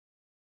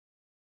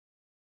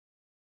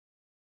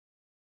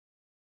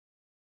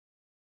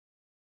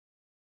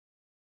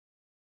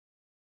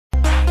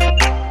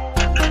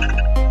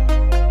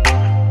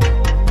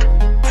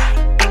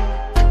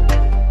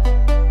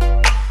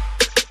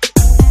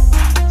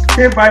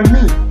stay by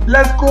me.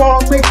 Let's go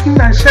on making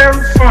and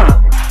sharing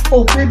fun.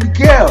 Oh baby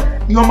girl,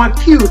 you're my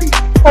cutie.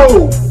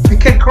 Oh, we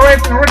can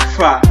correct and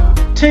rectify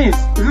things.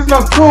 Is this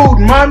not good,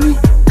 mommy?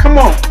 Come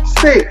on,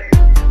 stay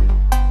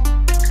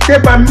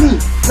by me.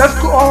 Let's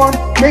go on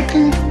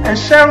making and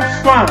sharing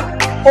fun.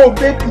 Oh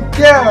baby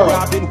girl,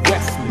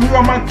 you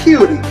are my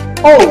cutie.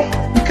 Oh,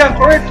 we can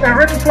correct and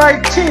rectify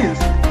things.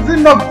 Is it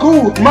not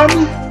good,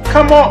 mommy?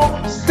 Come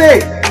on,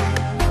 stay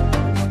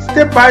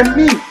by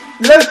me.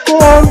 Let's go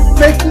on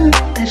making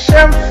and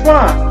sharing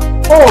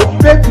fun. Oh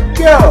baby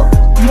girl,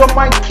 you are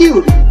my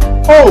cutie.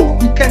 Oh,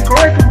 we can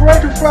correct and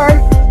rectify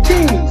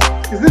things.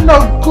 Is it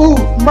not good,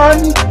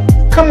 mommy?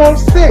 Come on,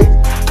 stay.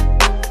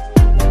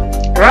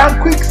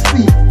 Run quick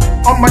sleep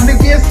on my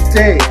niggas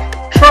day.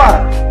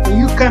 Try when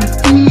you can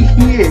be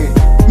here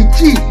with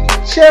G.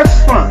 Share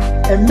fun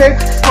and make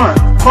fun.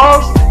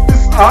 Cause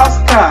this is our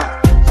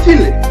style.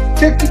 Feel it,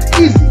 take it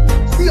easy.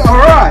 See,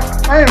 alright,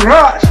 I ain't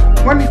rush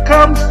when it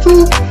comes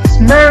to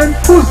smearing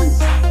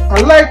pussies.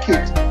 I like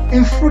it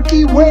in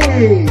freaky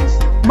ways.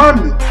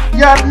 Mommy,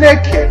 you're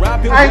naked.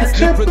 I ain't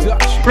tripping.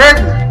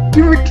 Pregnant,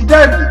 give it to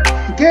daddy.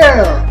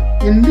 Girl,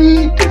 you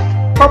need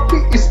it. Puppy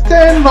is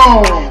staying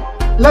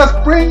on. Let's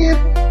bring it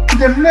to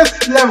the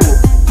next level.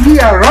 We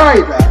are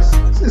riders.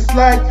 It's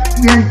like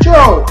we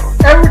enjoy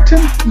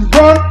everything we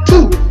want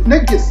to.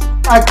 Niggas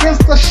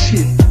against the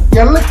shit.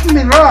 You're licking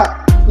me right.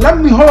 Let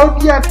me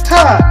hold your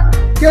tie.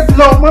 Get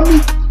low, mommy.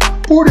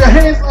 Put your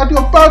hands at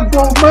your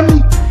backbone,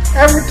 mommy.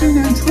 Everything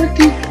in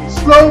tricky,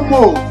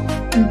 slow-mo.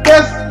 In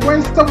best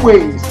gangsta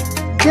ways.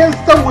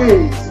 Gangsta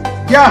ways.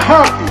 You're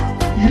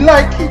happy. You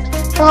like it.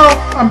 How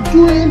I'm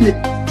doing it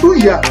to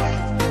ya.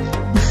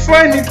 You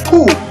find it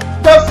cool.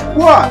 That's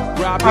what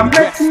I'm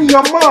making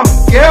your mom,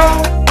 girl.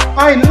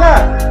 I ain't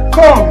lying.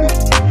 Call me.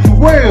 You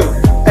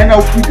will. And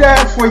I'll be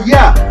there for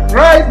ya.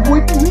 Ride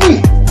with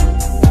me.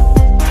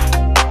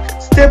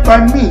 Stay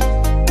by me.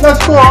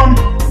 Let's go on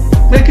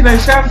making a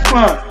shine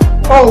fun.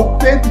 Oh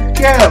baby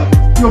girl,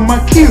 you're my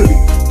cutie.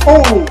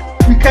 Oh,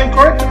 we can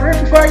correct and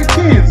rectify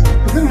things.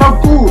 Is it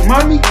not good,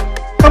 mommy?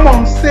 Come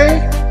on,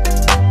 stay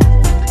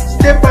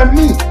by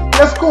me.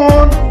 Let's go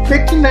on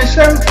making and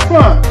sharing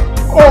fun.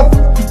 Oh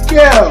baby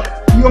girl,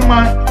 you're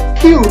my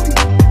cutie.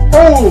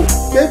 Oh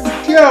baby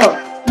girl,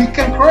 we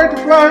can correct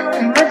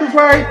and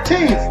rectify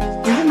things.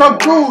 Is it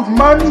not good,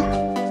 mommy?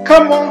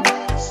 Come on,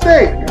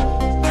 stay.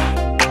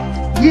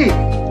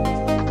 Yeah.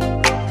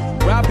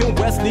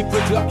 Wesley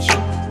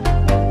production.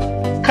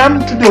 Come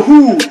to the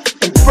hood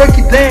and break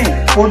it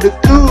down for the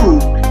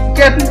good.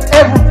 Getting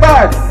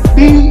everybody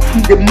be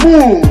in the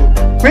mood.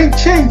 Bring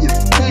changes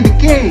in the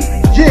game.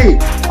 Yeah,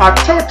 I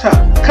taught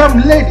her.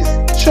 Come ladies,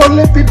 show a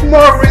little bit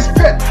more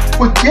respect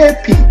for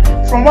JP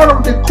from one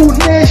of the cool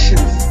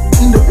nations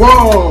in the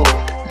world.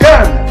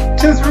 Done,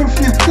 things will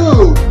feel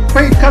good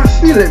when you can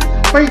feel it,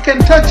 when you can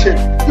touch it.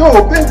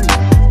 Yo baby,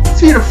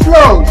 see the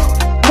flows.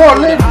 More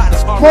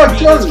ladies, more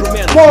jolly,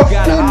 more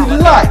family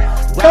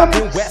life. Come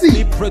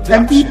see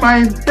and be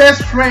my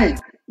best friend,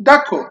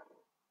 Dako.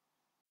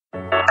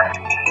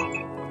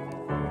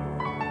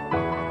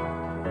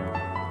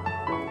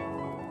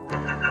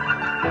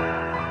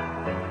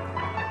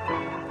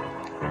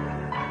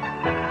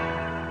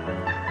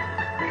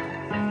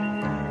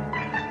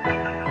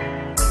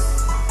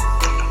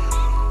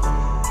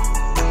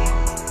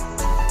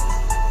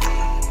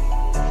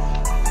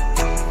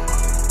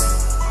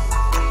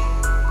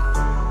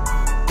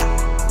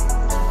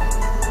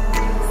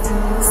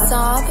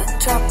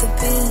 Drop the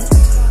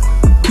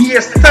beat. Be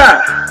a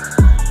star,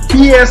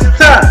 be a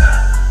star,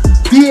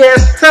 be a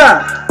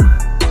star,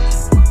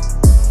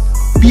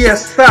 be a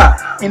star.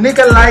 A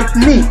nigga like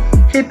me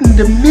hitting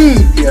the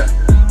media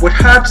with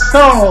hot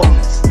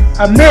songs.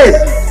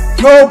 Amazing,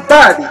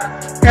 nobody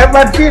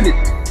ever did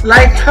it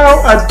like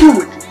how I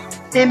do it.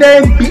 It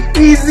ain't be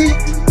easy,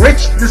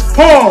 reach this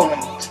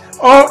point.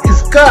 All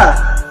is God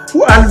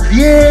who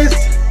alleviates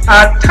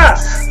our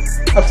task.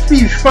 I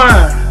feel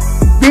fine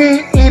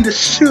being in the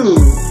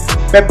shoes.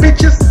 The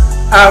bitches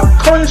are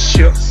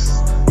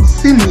conscious.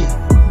 See me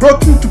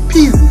broken to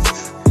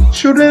pieces.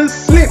 Shouldn't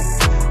sleep.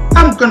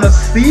 I'm gonna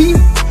see.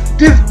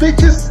 These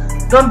bitches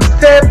don't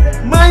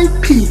disturb my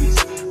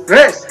peace.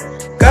 Rest.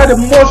 Got the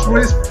most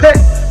respect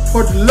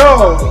for the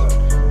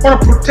Lord. Wanna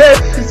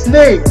protect his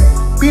name.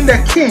 Being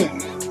the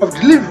king of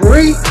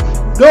delivery.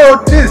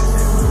 Know this.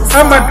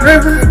 I'm a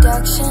driven.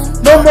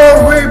 No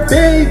more way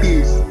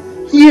babies.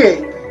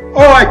 Here,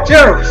 all are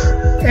jealous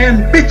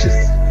and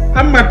bitches.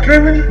 I'm a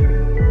driven.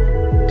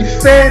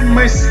 Defend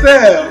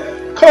myself,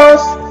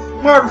 cause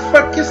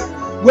motherfuckers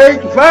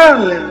wage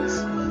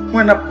violence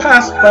when I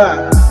pass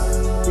by.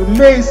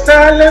 Remain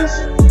silent?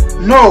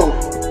 No,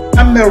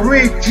 I'm a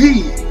real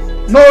G.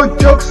 No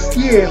jokes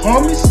here,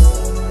 homies.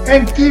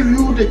 And give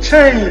you the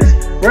chance.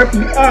 Rip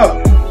me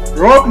out,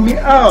 rob me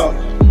out.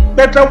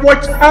 Better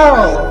watch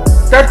out.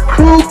 That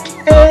crook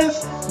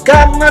ass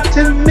got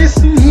nothing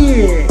missing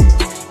here.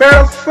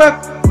 Better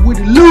fuck with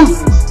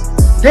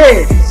losers.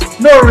 There's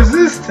no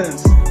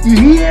resistance. You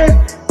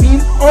hear? In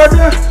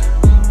order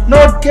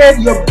not get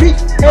your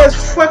bitch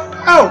ass fucked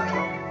out.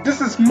 This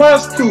is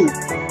must too,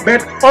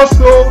 but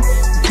also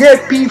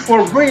JP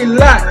for real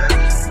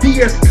life.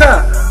 Be a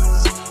star.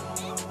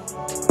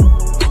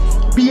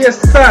 Be a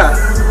star.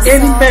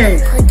 Any man,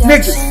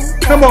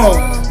 niggas, come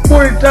on,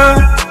 put it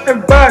down.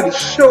 Everybody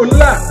show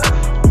love.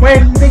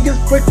 When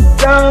niggas break it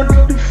down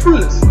to the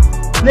fullest,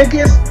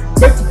 niggas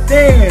break it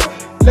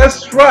down.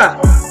 Let's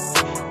rock.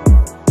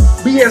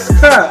 Be a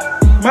star,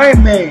 my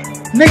man,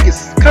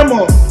 niggas, come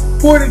on,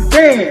 put it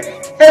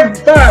down.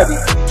 Everybody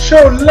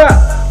show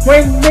love.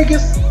 When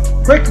niggas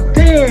break it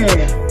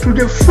down to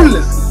the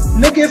fullest,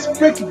 niggas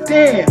break it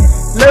down.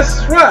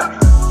 Let's rock.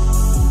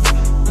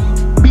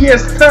 Be a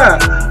star,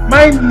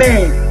 my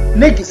man,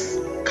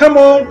 niggas, come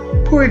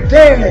on, put it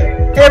down.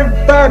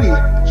 Everybody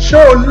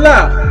show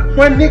love.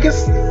 When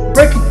niggas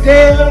break it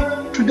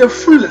down to the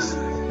fullest,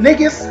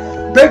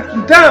 niggas break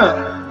it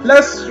down.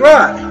 Let's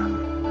rock.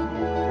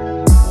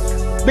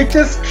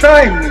 Bitches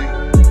try me,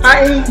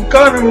 I ain't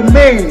gonna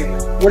remain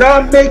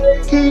without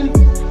making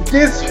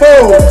this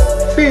whole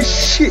fish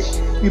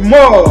shit be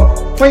more.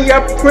 When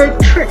you play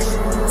tricks,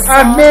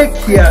 I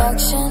make ya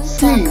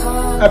see,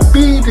 I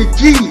be the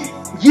G,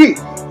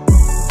 yeah.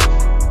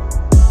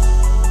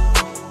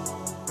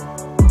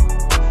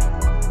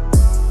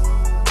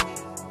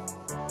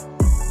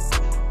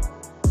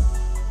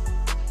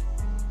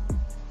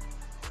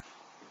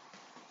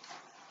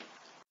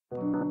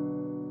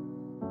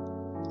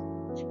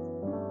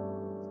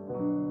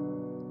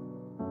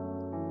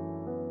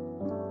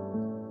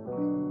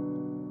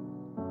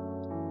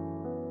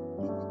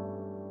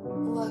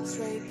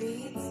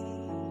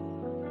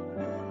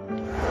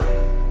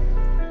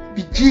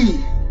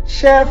 BG,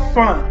 share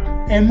fun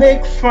and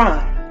make fun.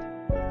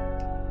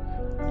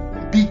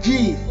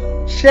 BG,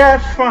 share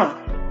fun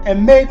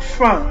and make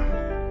fun.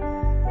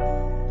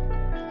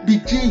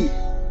 BG,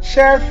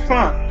 share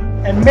fun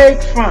and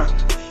make fun.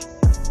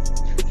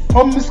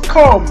 Homies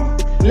call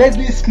me,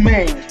 ladies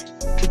man.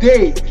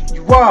 Today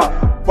you are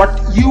what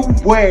you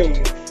wear.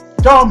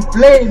 Don't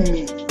blame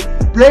me,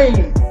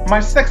 blame my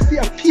sexy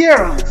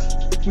appearance.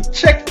 We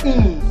check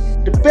in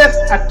the best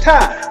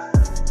attire.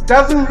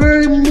 Doesn't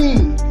really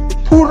mean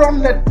put on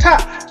the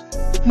top.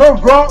 No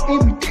wrong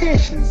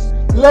invitations,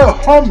 little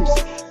homies.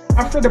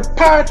 After the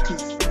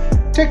parties,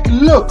 take a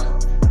look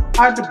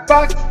at the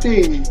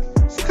backstage.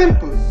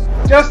 Simple,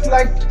 just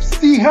like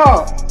see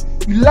how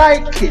you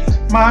like it,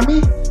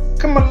 mommy.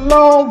 Come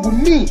along with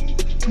me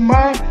to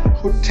my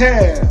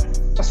hotel.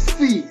 I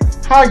see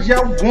how you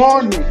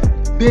want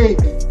it,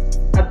 baby.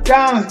 I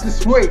dance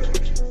this way,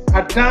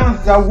 I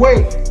dance that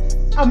way.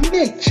 I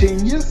make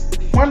changes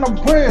when I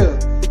will.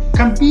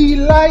 Can be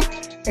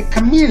like a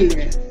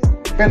chameleon,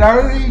 but I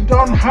really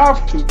don't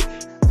have to.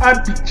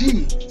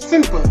 IBG,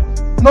 simple,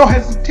 no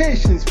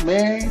hesitations,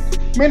 man.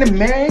 Many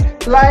men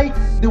like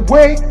the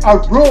way I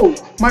roll,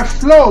 my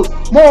flows,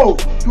 more.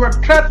 You are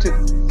attracted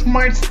to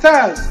my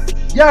styles.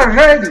 You're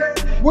ready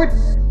with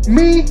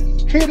me,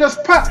 hit the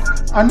spot.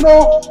 I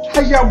know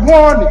how you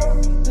want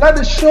it. Let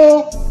the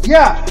show,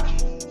 yeah.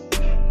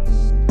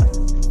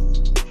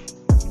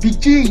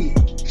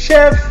 BG,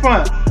 share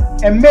fun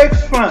and make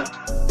fun.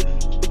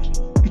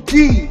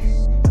 BG,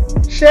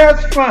 share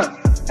fun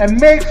and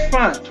make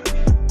fun.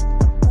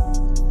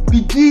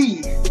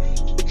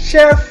 BG,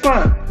 share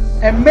fun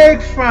and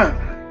make fun.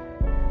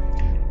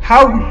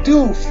 How we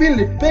do, feel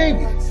it,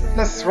 baby?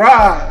 Let's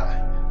ride.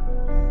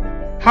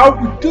 How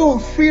we do,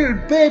 feel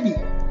it, baby?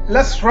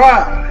 Let's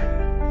ride.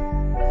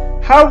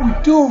 How we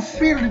do,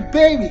 feel it,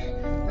 baby?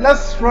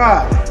 Let's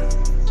ride.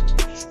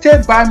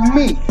 Stay by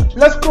me.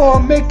 Let's go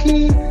on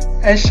making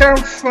and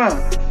sharing fun.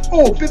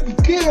 Oh, baby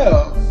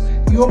girl,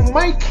 you're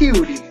my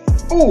cutie.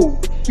 Oh,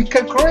 we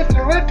can correct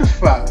and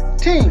rectify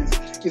things.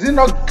 Is it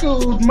not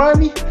good,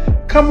 mommy?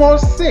 Come on,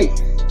 say.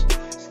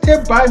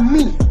 Stay by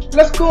me.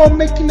 Let's go on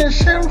making and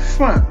sharing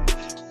fun.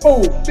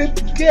 Oh,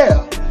 baby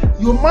girl,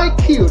 you're my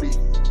cutie.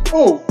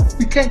 Oh,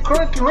 we can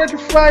correct and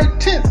rectify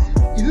things.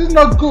 Is it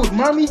not good,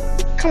 mommy?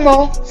 Come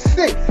on,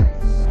 say.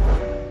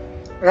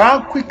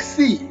 Round quick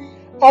see.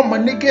 All my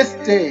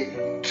niggas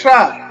there.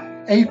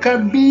 Try. And you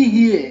can be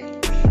here.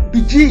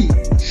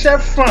 BG, share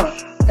fun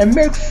and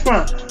make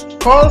fun.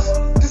 Cause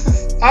this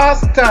is our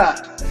style.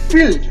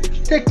 Feel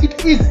it, take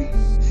it easy.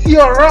 See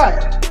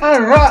alright,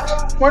 and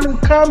right when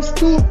it comes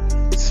to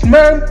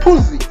smelling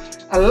pussy.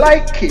 I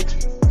like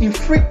it in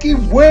freaky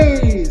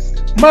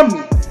ways.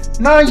 Mommy,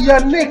 now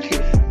you're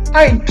naked.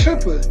 I ain't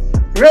triple.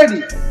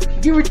 Ready,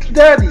 give it to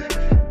daddy.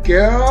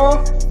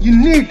 Girl, you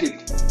need it.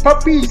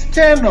 Papi,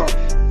 stand up.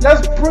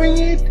 Let's bring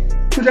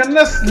it to the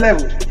next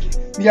level.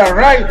 We are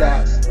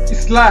riders.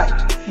 It's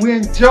like we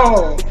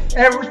enjoy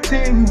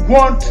everything we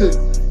want to.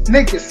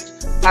 Niggas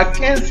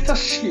against the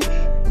shit.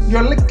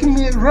 You're licking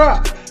me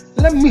rough.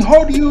 Let me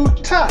hold you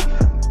tight.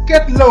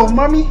 Get low,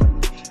 mommy.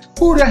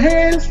 Put your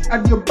hands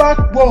at your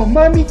backbone,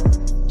 mommy.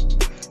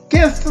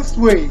 Gangsta's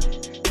way.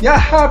 You're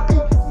happy.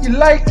 You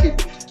like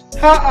it.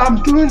 How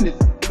I'm doing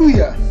it to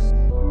ya.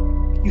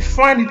 You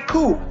find it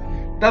cool.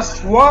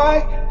 That's why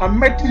I'm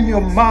making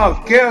your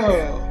mouth,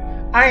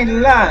 girl. I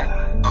ain't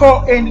lying.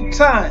 Call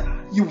anytime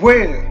you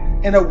will,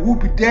 and I will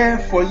be there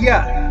for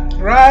ya.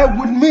 Ride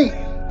with me,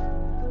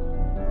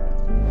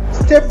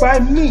 stay by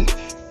me.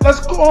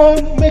 Let's go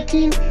on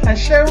making and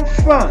sharing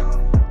fun.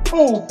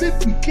 Oh,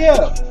 baby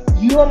girl,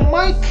 you are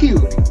my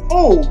cutie.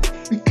 Oh,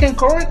 we can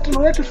correct and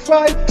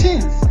rectify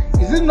things.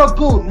 Is it not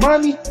good,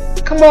 mommy?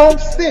 Come on,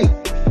 sing.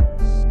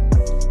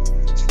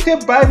 Stay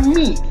by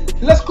me.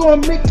 Let's go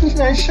on making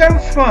and sharing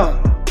fun.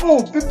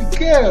 Oh, baby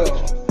girl,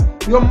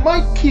 you are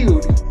my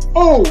cutie.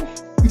 Oh,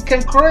 we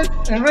can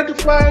correct and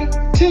rectify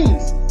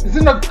things. Is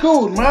it not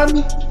good,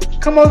 mommy?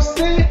 Come on,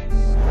 say.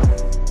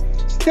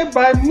 Stay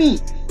by me.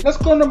 Let's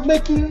go on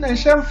making and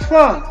sharing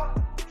fun.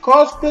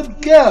 Cause, baby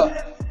girl,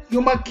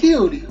 you're my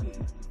cutie.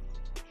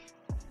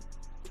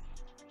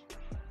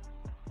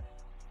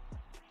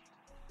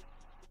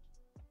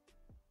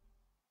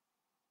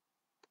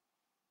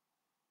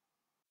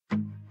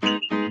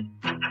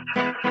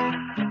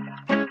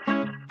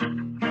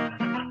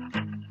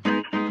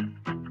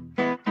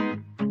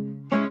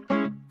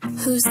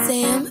 Who's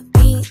Sam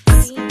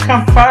Beats?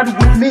 Come party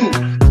with me.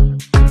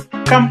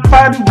 Come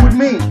party with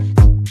me.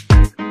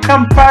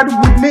 Come party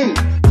with me.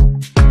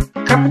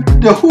 Come into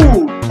the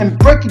hood and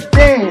break it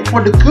down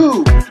for the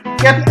good.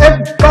 Get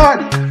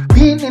everybody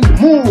being in the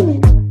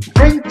mood.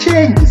 Bring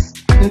changes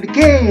in the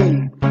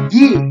game.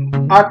 Yeah,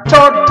 I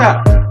thought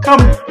that.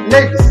 Come,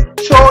 ladies,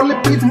 show a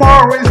little bit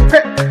more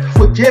respect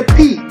for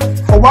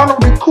JP, for one of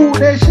the cool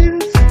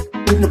nations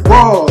in the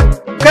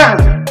world.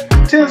 Ghana,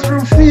 things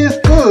really feels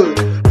good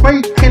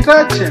when you can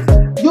touch him.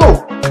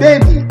 Yo,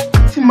 baby,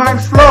 see my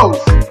flows.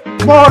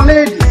 More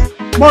ladies,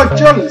 more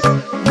jealous,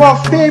 more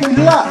fame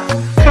love.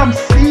 Come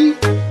see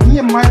me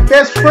and my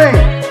best friend.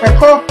 I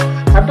hope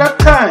at that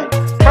time,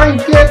 try and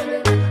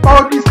get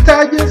all these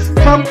targets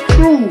come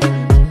true.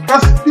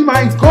 That's been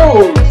my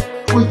goals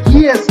for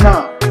years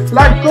now.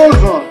 Life goes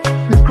on,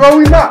 we're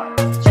growing up.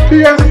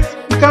 Experiences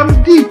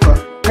become deeper.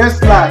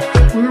 That's life.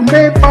 We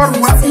remain part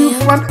of our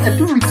infant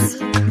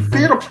activities. We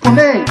paid upon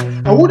it.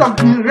 I would have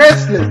been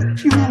restless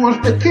if it was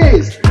the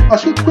case. I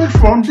should quit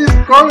from this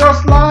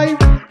glorious life.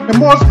 The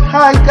Most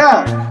High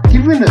God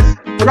giving us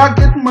without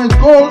getting my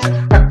goals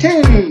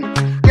attained.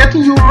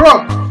 Getting you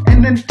rocked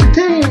and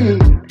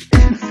entertained.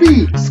 If you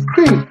feel,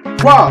 scream,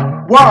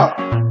 wow, wow.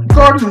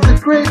 God is the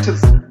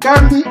greatest.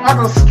 Got me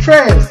out of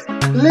stress.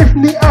 Lift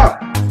me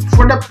up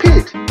for the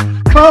pit.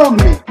 Clown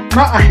me.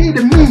 Now I hate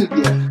the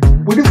media.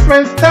 With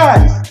different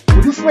styles,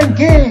 with different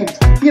games.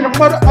 Being a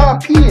mother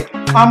up here,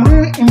 I'm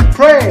really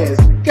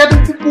impressed.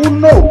 Getting people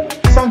know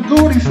some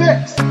good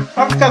effects.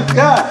 Africa's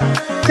God.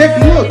 Take a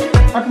look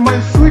at my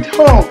sweet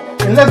home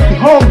and let's be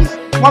homies.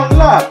 One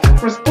love,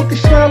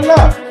 reciprocation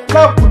love.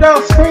 Love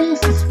without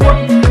strings is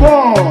what we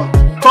want.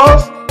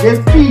 Cause they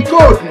be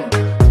golden.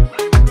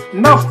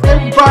 Now for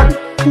everybody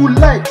who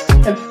likes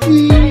and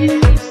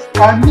feels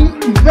our new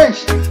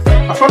invention,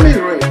 a family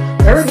rate,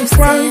 a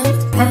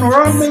redefined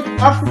panoramic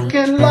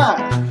African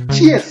life.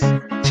 Cheers,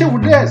 chill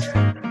with us,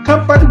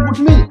 come party with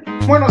me.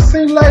 When I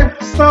sing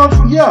life sounds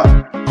for ya,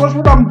 cause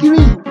what I'm giving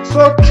you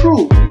so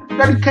true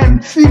that you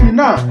can feel me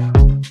now.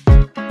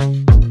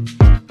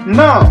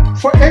 Now,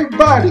 for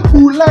everybody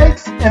who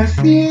likes and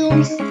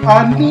feels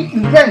our new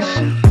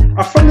invention,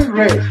 a family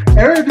rate,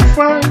 a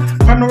redefined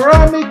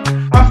panoramic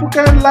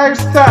African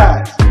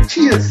lifestyle.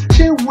 Cheers,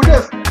 chill with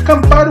us,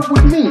 come party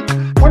with me.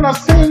 When I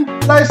sing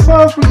life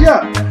sounds for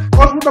ya,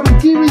 cause what I'm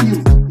giving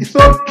you is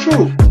so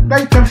true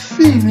that you can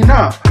feel me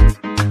now.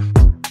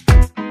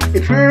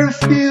 It really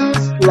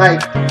feels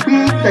like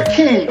being the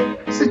king,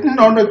 sitting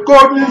on a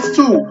golden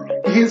stool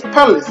in his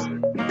palace,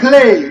 the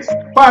place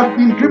what I've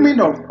been dreaming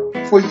of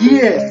for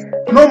years.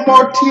 No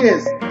more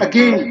tears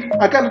again.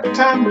 I gotta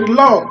thank the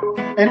Lord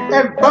and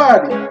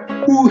everybody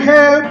who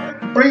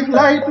helped bring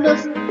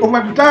lightness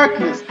over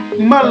darkness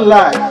in my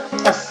life.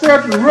 I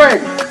said ready.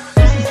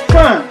 This is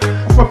time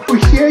of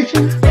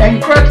appreciation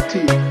and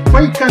gratitude.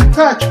 When you can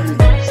touch me,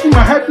 see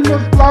my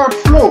happiness blood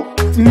flow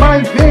in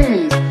my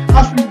veins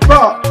as we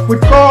bow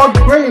with God's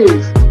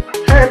grace,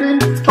 heading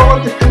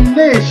toward the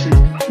nation.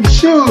 He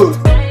should,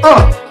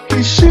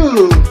 he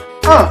should,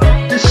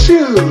 they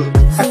should.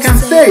 I can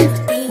say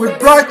it with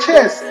broad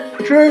chest.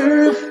 It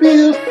really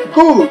feels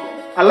good.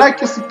 I like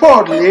your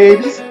support,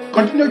 ladies.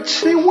 Continue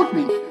chill with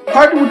me,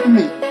 party with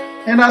me,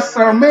 and as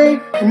I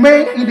remain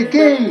in the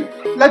game.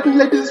 Let me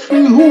let this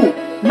feel who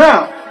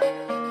now,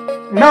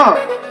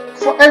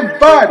 for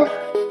everybody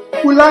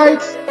who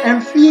likes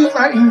and feels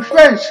our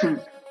invention,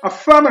 a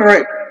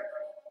family.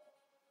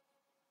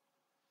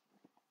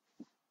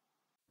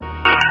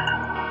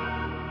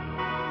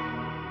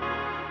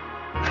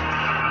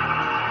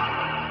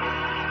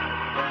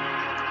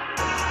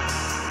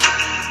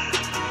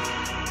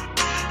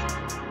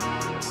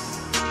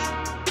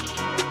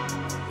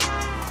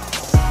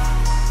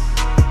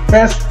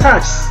 First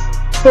touch,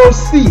 so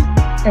see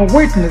and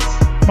witness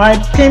my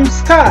pimp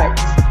skies.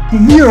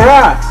 In me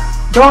right,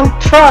 don't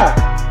try,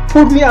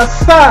 put me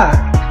aside,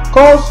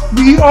 cause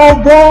we all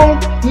born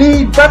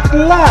lead better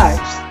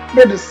lives.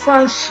 Let the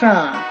sun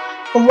shine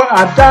over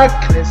our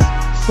darkness,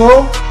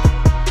 so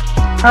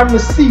have a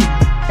seat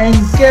and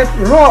get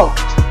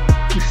rocked.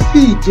 You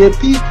see,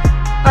 JP,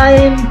 I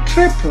ain't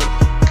triple.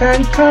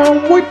 can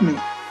come with me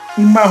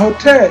in my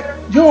hotel.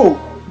 Yo,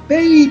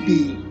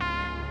 baby,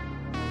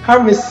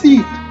 have a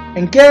seat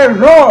and get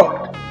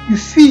robbed. You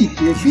see,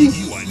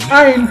 JB,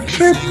 I ain't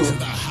triple.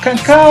 Can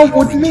come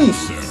with me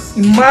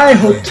in my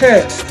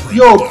hotel.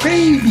 Yo,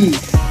 baby,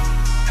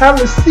 have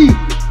a seat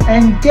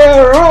and get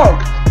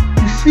robbed.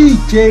 You see,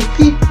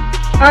 JP,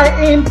 I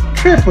ain't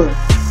triple.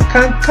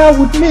 Can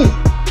come with me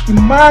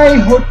in my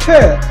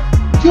hotel.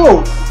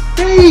 Yo,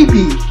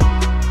 baby,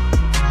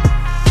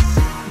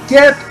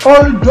 get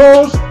all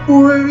those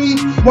who really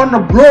wanna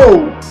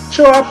blow.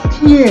 Show up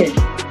here,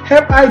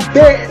 help I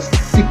best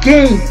the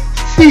game.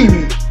 See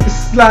me,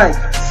 it's like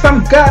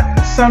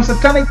some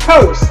satanic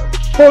powers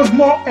pose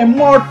more and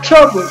more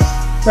troubles.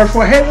 But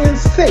for heaven's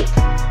sake,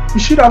 you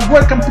should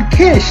avoid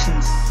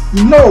complications.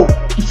 You know,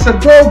 it's a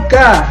dog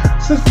guy,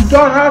 since we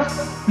don't have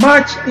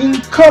much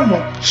in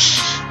common. Shh,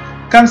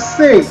 can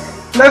say,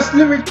 let's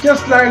leave it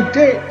just like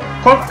that.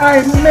 Cause I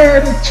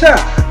made a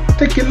chat.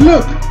 Take a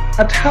look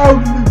at how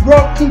we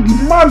rocking the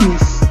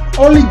mummies.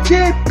 Only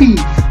JP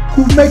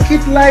could make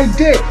it like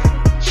that.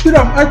 Should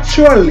have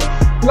actually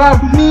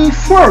loved me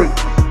for it.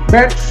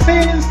 But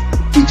since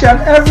each and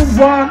every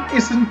one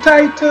is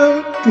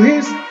entitled to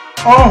his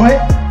or her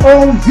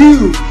own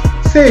view,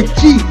 say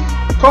G,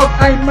 cause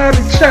I made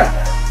a chat.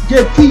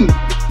 JP,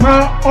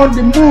 man on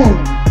the moon.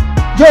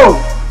 Yo,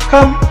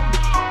 come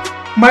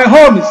my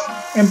homies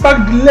and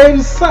back the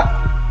ladies up.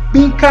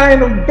 Being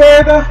kind of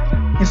better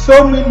in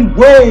so many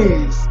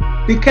ways.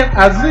 They can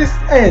assist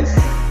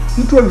us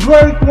into a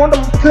very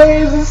wonderful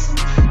places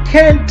you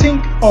can't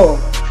think of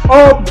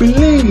or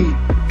believe.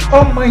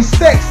 All my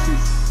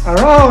sexes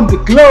around the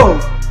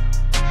globe.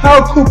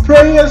 How cool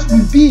prayers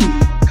will be.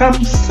 Come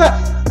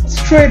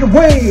straight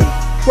away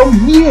from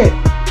here.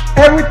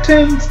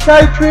 Everything's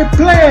like we're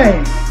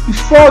playing.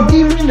 Before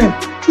giving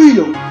it to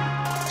you,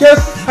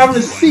 just have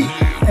a seat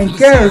and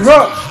get it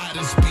rough.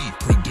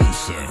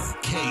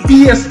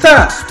 Be a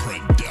star.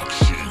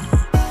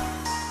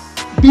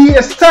 Be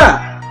a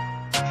star.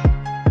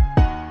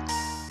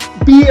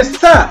 Be a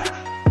star.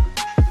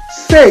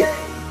 Say,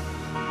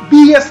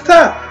 be a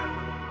star.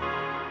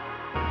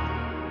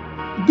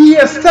 Be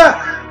a star.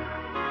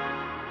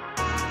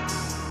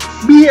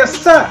 Be a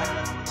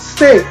star.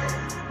 Say,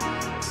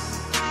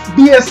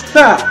 be a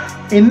star.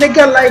 A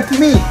nigga like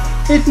me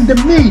hitting the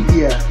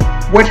media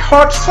with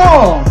hot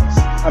songs.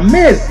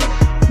 Amazing.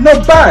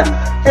 Nobody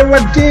ever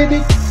did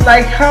it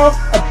like how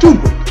I do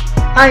it.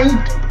 I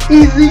ain't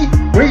easy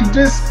read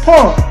this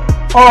poem.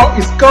 All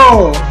is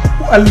God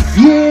who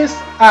alleviates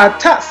our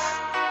tasks.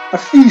 I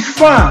feel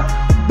fine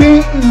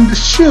being in the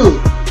shoe.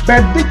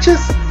 Bad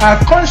bitches are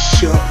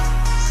conscious.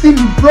 See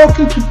me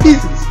broken to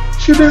pieces.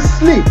 Shouldn't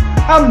sleep.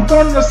 I'm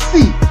gonna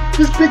see.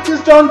 These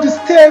bitches don't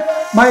disturb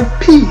my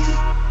peace.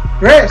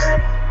 Rest.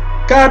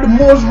 Got the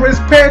most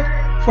respect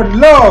for the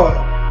Lord.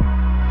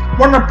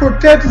 Wanna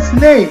protect his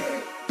name.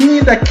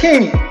 Being the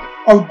king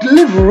of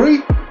delivery.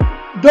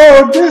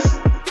 Though this,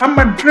 I'm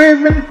a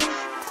driven.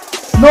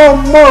 No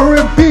more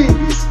real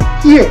babies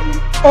here.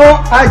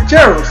 All are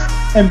jealous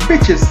and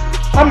bitches.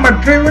 I'm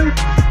a driven.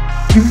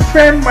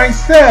 Defend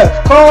myself.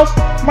 Cause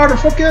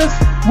motherfuckers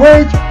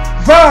wage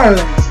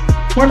violence.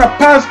 When I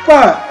pass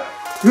by,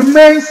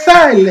 remain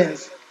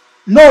silent.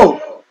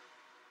 No.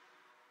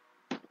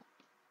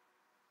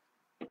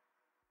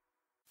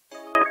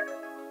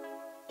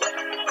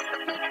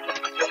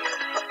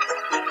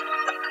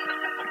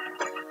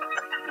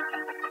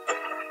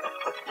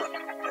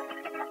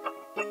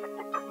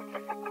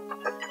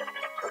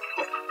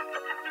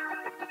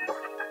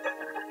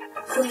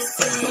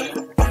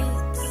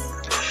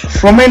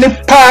 From any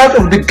part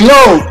of the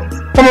globe,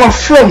 where I'm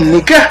from,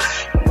 nigga.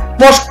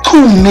 What's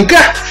cool, nigga?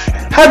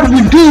 How do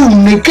we do,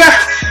 nigga?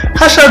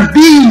 How shall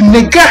be,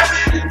 nigga?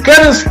 Get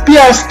us be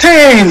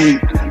outstanding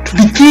to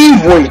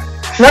begin with.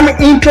 Let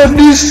me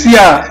introduce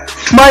ya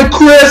to my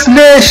coolest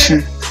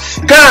nation,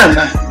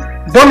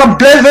 Ghana, born a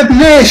blessed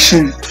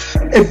nation,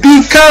 a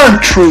big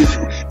country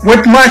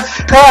with much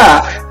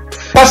pride,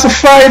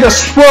 pacified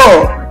as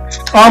well.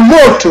 Our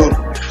motto,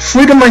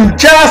 freedom and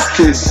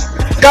justice,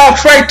 God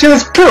fighting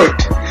spirit,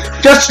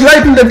 just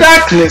lighten the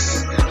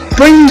darkness,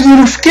 brings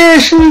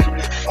unification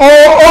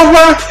all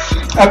over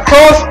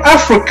across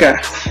Africa.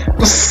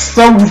 That's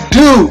what we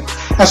do.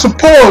 I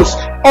suppose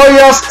all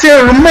y'all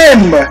still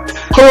remember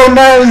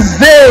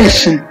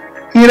colonization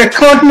in the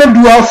continent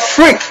we are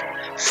free.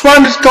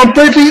 Found it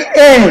completely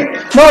end,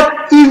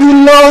 not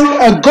even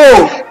long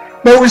ago,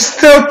 but we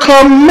still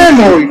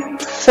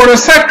commemorate for the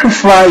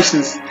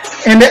sacrifices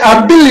and the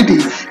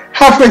ability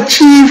have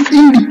achieved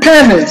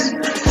independence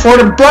for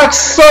the black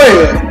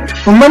soil.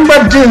 Remember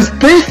this,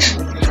 bitch?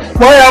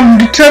 Why I'm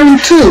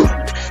determined to,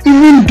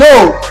 even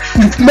though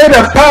you've made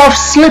a path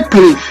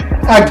slippery.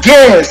 I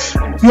guess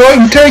you're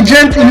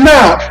intelligent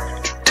enough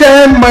to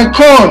turn my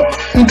corn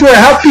into a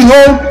happy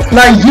home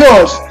like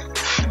yours.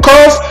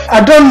 Cause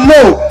I don't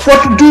know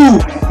what to do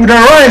with the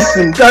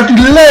rising that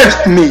you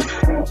left me.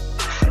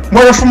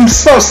 Whether from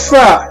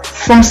South,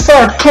 from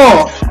South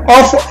Corn,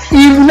 or from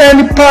even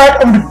any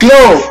part of the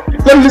globe.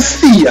 Let me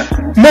see ya.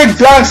 Make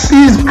black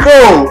seeds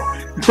grow.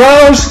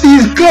 Brown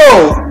seas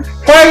glow,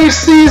 white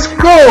seas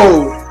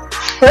glow.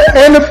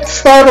 Any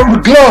part of the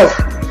globe,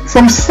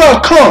 from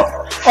Stockholm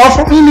or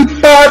from any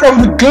part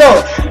of the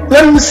globe,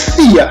 let me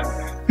see ya.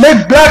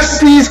 Make black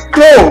seas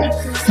glow,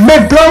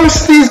 make brown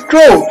seas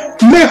glow,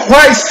 make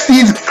white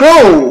seas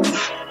glow.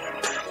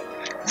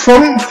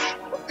 From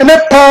any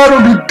part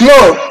of the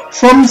globe,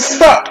 from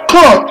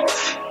Stockholm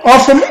or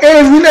from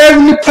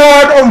any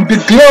part of the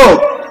globe,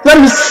 let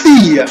me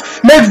see ya.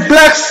 Make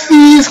black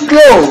seas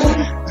glow,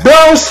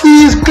 brown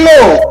seas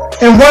glow,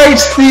 and white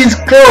seas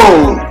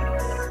glow.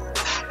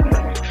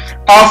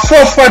 Our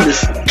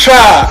forefathers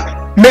tried.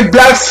 Make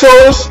black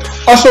souls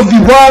also be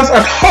ones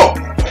at hope.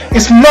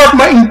 It's not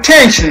my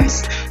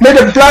intentions. Make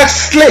the black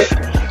slip.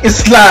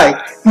 It's like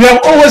we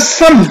have always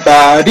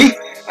somebody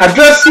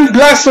addressing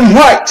blacks and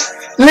whites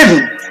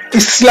living.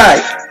 It's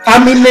like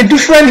I'm in a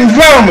different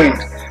environment.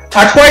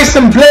 At whites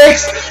and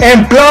blacks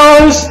and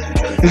browns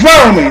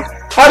environment.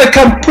 At a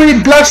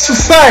complete black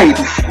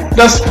society.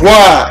 That's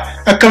why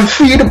I can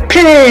feel the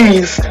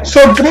pains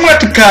so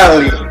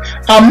dramatically.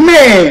 A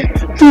man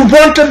who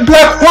wanted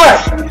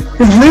black-white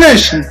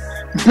revolution,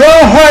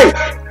 brown-white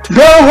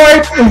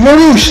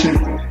revolution,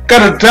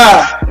 gotta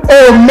die.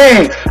 Oh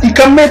man, he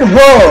can make the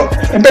world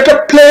a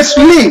better place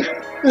to live.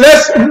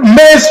 Let's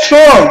remain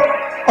strong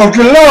of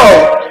the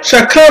Lord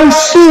shall come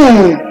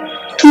soon,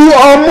 2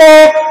 or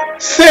more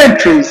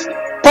centuries,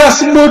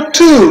 possible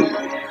 2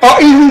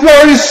 or even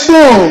very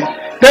soon.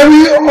 Then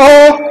we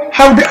all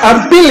have the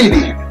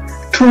ability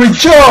to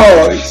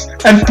rejoice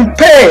and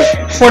prepare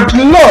for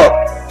the Lord,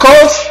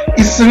 cause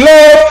His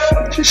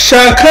love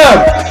shall come,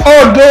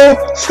 although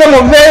some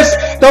of us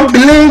don't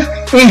believe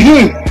in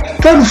Him.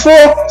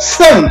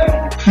 24/7,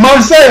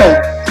 Mount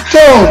Zion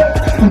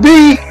throne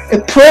be a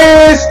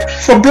praise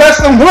for blacks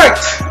and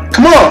whites.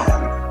 Come on.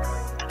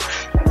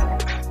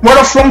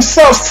 Whether from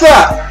South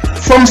Side,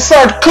 from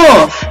South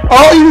Corn,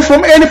 or even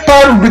from any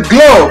part of the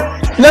globe,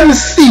 let me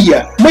see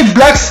ya. Make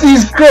black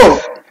seeds grow,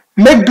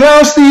 make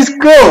brown seeds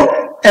grow,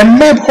 and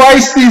make white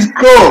seeds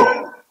grow.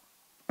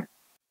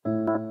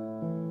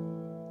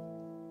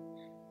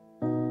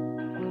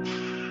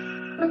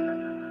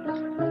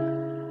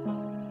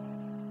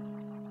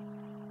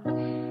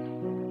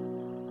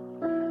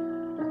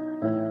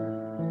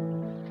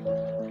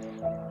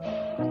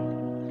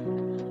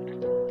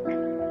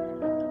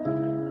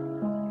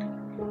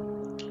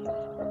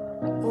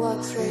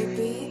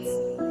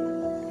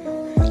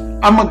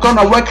 I'm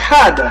gonna work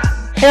harder,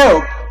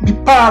 help be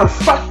part of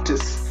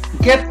factors,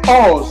 get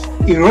us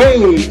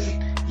erased.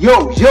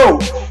 Yo,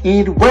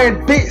 in the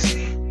world base,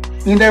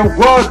 in the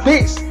world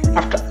base.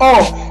 After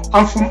all,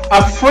 I'm from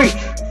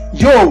Africa.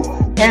 Yo,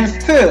 and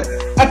still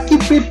I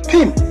keep it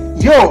pimp.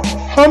 Yo,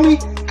 homie,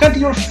 can't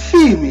you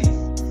feel me?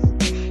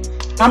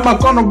 I'm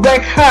gonna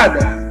work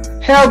harder,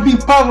 help be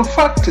part of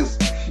factors,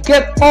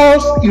 get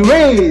us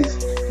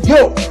erased.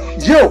 Yo,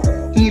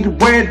 in the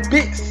world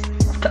base.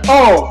 After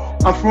all,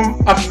 I'm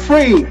from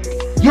Africa.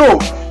 Yo,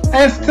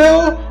 and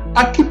still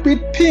I keep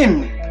it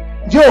pimp.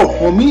 Yo,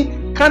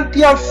 homie, can't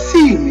you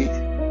see me?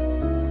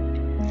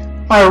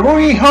 My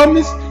royal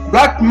homies,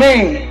 black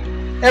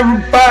men,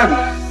 everybody,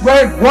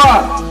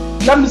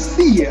 worldwide, let me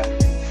see ya.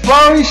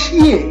 Flourish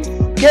here,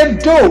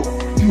 get dope,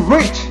 be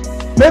rich,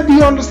 maybe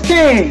you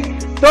understand.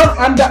 Don't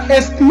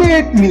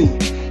underestimate me.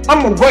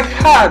 I'm a work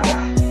harder,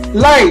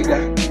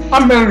 lighter,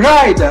 I'm a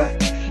rider.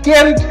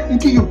 Get it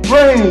into your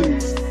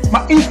brains.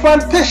 My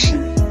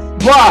infantation,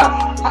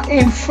 why I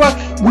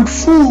infant with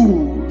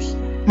fools.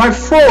 My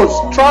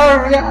foes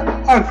try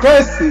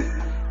aggressive,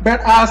 but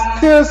are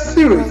still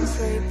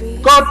serious.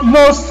 Got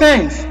no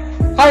sense,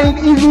 I ain't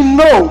even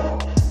know.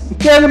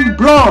 Getting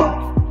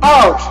blown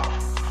out.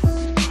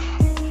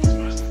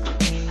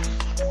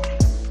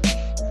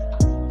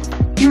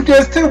 You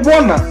just still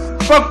wanna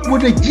fuck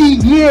with a G,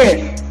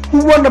 yeah.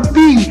 Who wanna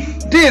be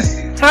this?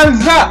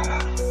 Hands up.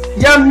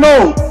 Y'all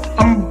know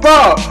I'm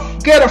about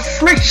get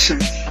affliction,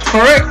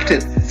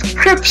 corrected,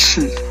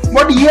 description.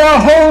 What y'all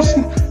hoes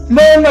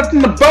know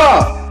nothing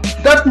about.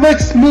 That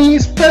makes me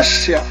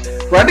special,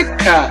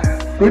 radical,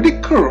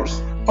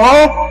 ridiculous.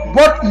 Or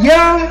what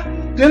y'all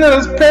didn't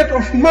expect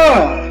of me.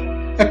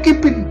 I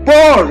keep it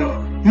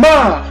boring,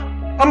 ma.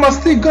 I'm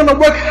still gonna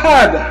work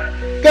harder,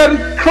 get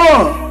it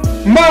strong,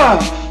 ma.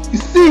 You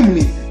see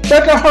me,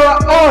 better her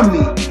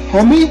army,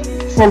 homie,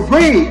 for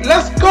real.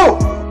 Let's go.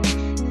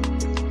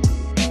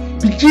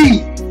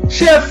 BG,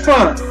 share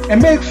fun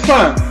and make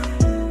fun.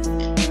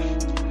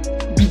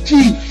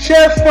 BG,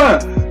 share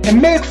fun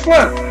and make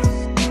fun.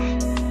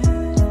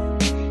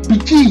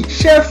 BG,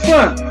 share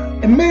fun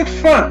and make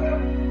fun.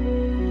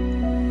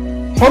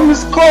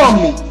 Homies call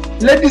me,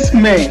 ladies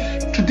man.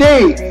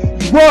 Today,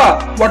 you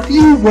are what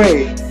you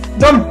wear.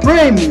 Don't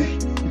blame me,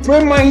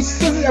 blame my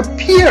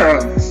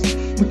appearance.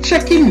 We're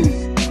checking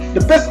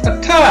the best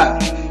attire.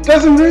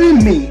 Doesn't really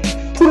mean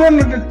put on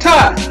the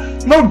tie.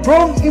 No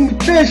wrong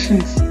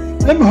imitations.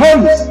 Let me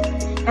homies,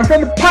 after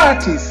the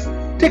parties,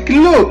 take a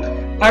look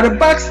at the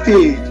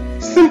backstage.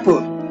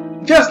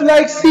 Simple, just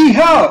like see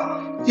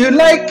how you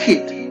like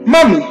it.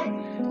 Mommy,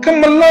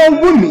 come along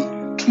with me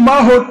to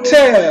my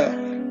hotel.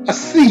 I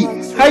see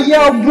how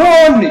y'all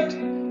want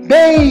it,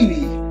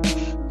 baby.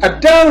 I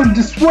dance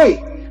this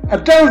way, I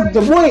dance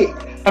the way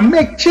I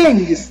make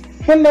changes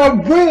when I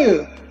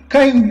will.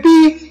 Can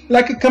be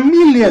like a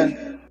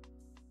chameleon.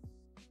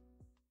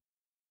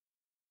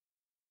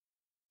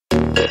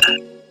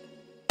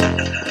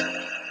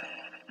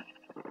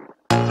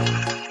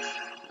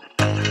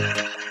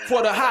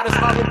 For the hottest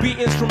R&B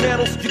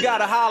instrumentals, you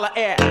gotta holler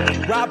at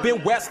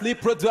Robin Wesley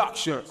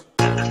Productions.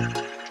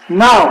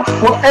 Now,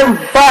 for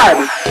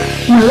everybody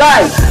who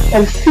likes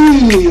and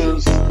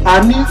feels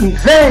our new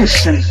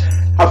invention,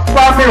 a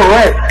family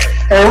rap,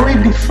 a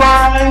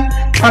redefined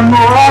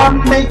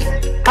panoramic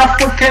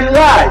African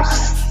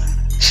lives.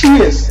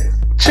 Cheers,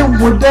 chill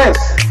with us,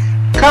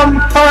 come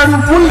party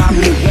with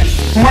me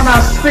when I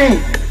sing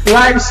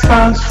life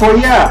songs for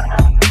ya.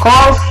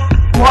 Cause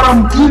what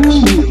I'm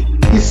giving you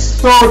is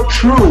so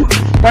true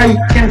that you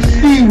can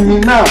feel me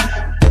now.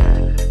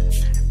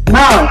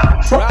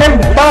 Now, for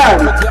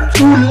everybody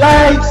who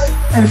likes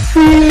and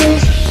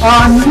feels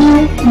our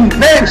new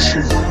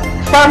invention,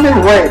 family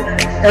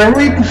rap, a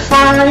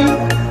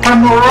redefined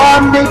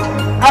panoramic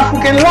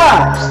African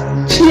lives.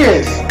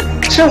 Cheers,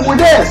 chill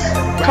with us,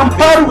 come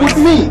party with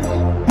me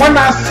when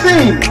I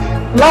sing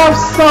love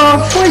song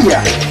for ya.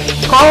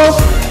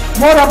 Cause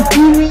what I'm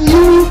giving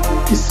you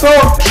is so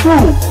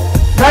true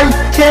that you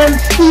can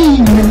feel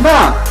me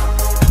now.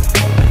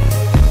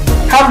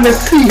 Have a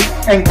seat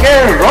and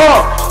get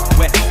rocked.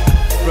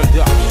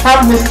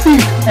 Have a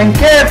seat and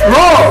get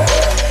rocked.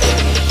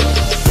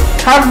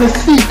 Have a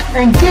seat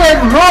and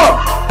get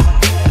rocked.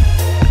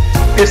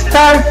 It's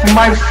time for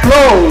my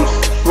flows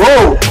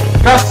roll.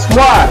 That's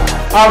why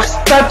I've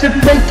started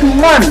making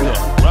money.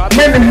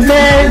 Many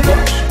men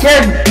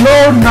get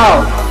blown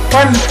now.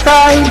 When it's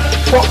time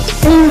for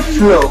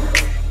inflow,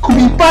 could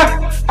be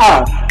back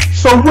up.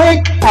 So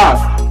wake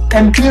up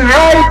and be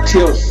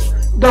righteous.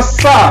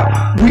 That's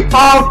why we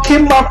all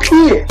came up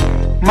here.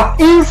 My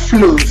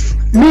influence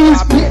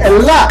means me a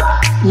lot,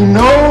 you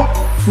know.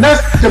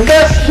 That's the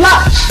best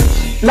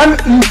latch.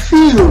 Let me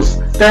infuse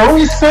the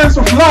essence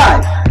of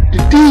life. The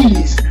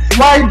D's,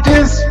 why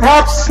this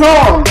rap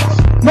songs?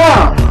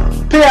 Now,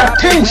 pay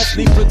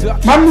attention.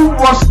 Mommy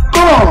was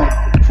gone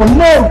for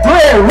no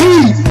great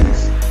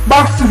reasons.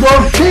 Back to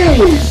those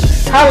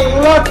days, had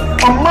a lot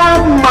on my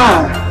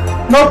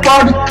mind.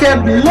 Nobody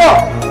can be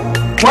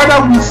loved,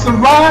 whether we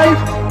survive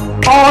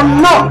or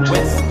not.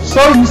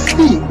 So you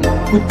see,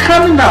 we're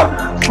coming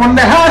up from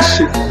the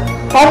ashes,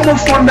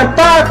 almost from the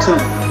bottom,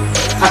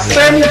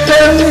 ascending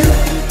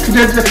to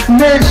the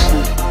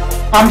destination.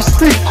 I'm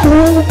still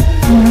cool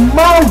in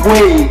my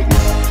ways.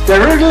 The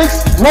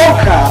lyrics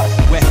vocals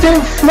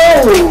still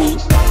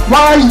flows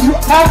while you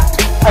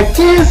act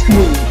against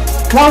me.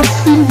 One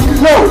thing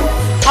below,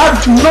 I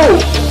don't know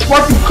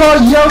what you call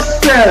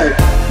yourself.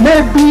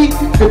 Maybe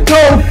the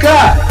dog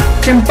guy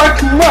can back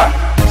him up,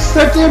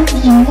 set him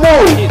in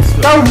mode.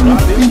 That would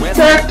be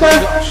better,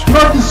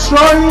 not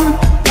destroying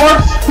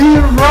what's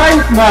here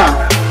right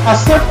now.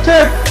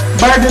 Accepted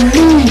by the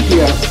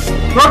media,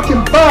 rock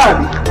your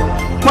body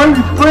when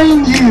we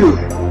bring you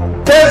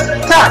best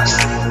touch.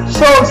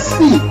 So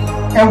see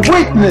and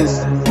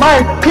witness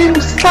my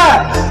pimp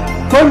styles.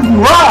 When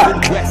we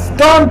ride,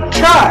 don't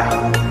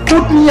try,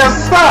 put me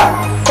aside,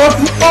 cause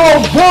we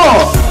all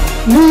born,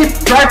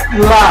 live bright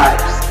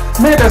lives.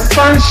 May the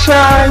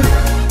sunshine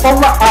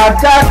over our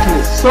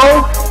darkness. So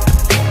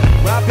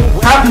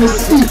have a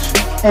seat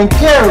and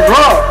get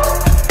rocked.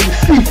 You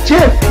see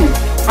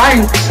JP,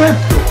 I ain't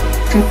tripping.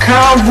 Can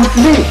come with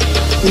me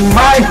in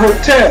my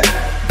hotel.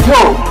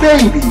 Yo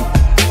baby,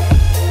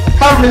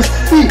 have a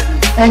seat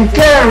and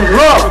get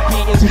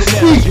rocked. You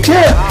see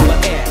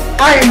JP,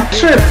 I ain't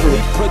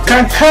tripping.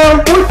 Can come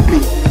with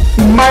me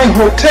in my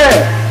hotel.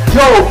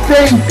 Yo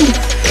baby,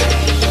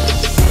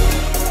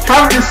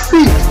 have a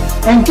seat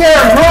and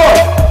get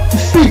raw. You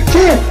see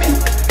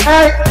JP,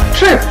 I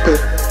trippin',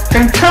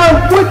 can come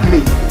with me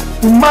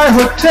in my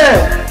hotel.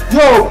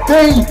 Yo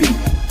baby.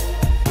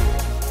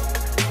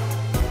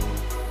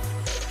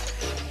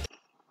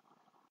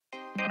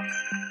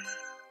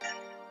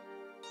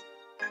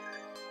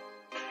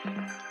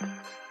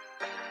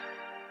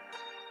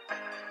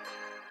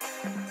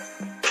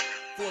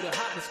 For the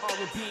hottest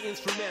R&B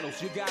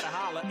instrumentals, you gotta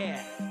holler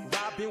at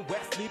Robin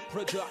Wesley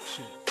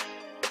Productions.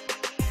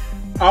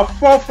 Our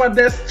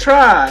forefathers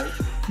tried,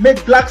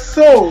 make black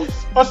souls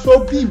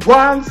also be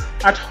ones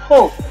at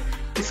hope.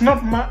 It's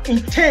not my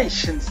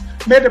intentions,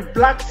 made a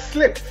black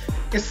slip.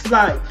 It's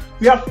like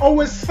we have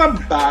always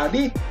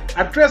somebody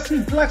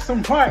addressing blacks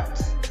and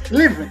whites.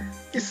 Living,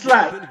 it's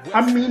like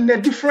I'm in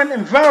a different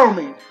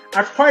environment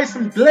at whites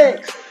and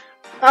blacks,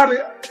 at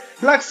a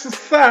black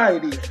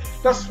society.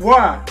 That's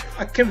why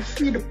I can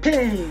feel the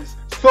pains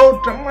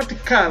so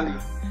dramatically.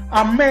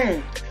 A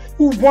man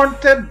who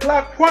wanted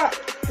black-white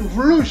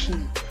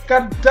revolution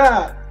got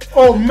died.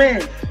 Oh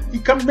man, he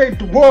can make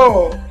the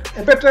world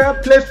a better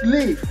place to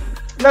live.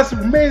 Let's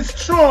remain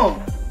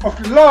strong,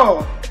 of the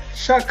Lord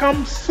shall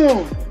come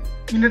soon,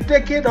 in a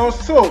decade or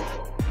so.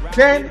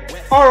 Then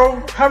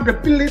all have the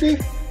ability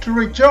to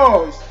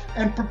rejoice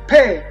and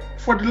prepare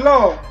for the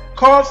Lord,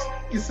 cause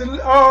it's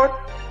all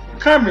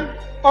coming.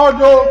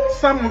 Although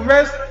some of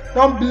us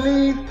don't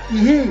believe in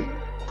Him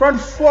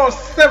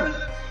 24/7,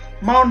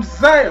 Mount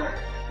Zion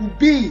will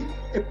be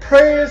a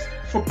praise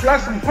for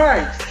blacks and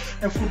whites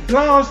and for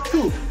blondes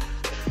too.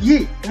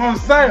 Yeah, Mount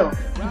Zion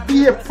will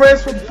be a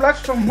praise for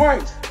blacks and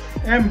whites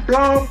and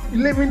blonde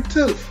living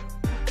too.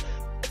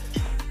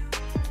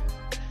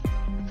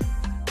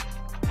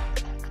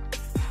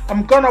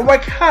 I'm gonna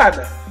work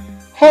harder.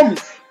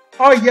 Homies,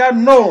 all y'all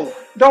know,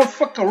 don't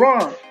fuck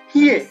around.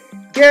 Here,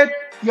 get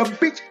your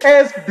bitch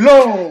ass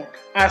blown.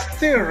 I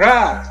still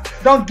rise,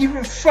 don't give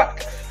a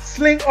fuck.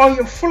 Sling all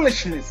your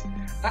foolishness.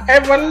 I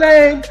ever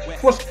learned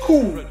was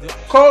cool,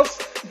 cause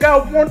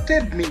God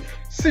wanted me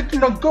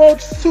sitting on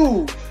God's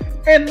stool.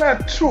 Ain't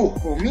that true,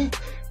 homie?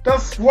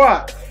 That's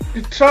why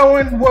the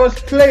throwing was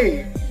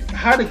played. I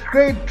had a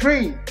great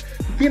dream,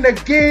 being a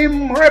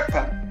game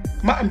rapper.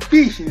 My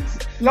ambitions,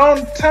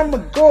 long time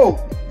ago.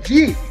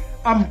 Yeah,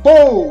 I'm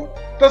bold.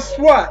 That's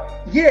why,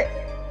 yeah,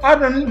 I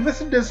don't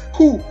visit the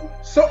school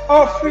so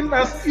often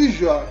as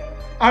usual.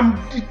 I'm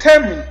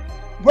determined,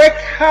 work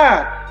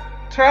hard,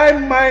 try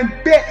my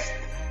best,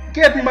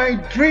 get my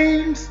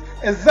dreams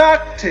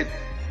exacted.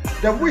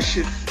 The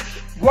wishes,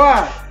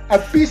 why I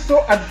be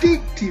so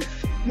addictive,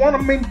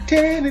 wanna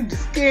maintain in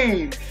this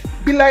game.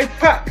 Be like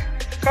PAC,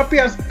 copy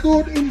as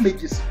good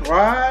images,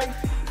 right?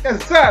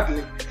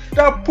 Exactly,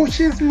 that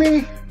pushes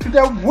me to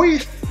the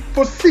wish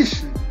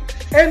position.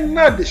 And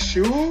not the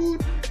shoot,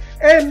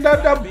 and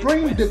that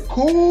bring the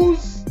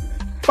cools.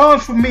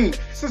 Bounce for me,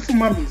 sister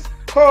mummies,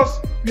 cause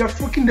we are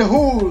freaking the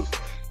holes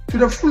to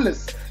the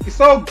fullest.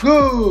 It's all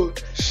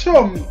good.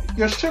 Show me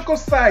your sugar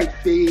side,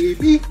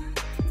 baby.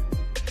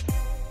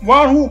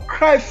 One who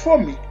cry for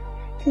me,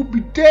 who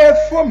be there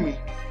for me,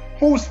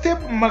 who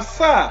step on my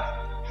side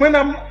when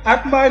I'm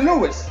at my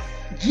lowest.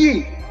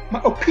 Yeah,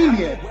 my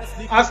opinion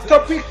as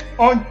topic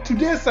on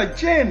today's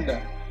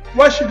agenda.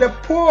 Why should the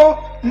poor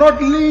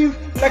not live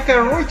like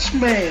a rich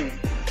man?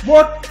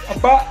 What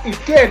about a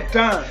dead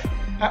done?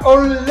 I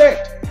only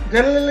let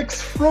the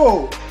lyrics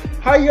flow.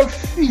 How you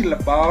feel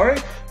about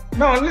it?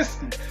 Now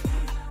listen,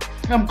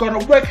 I'm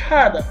gonna work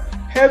harder,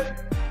 help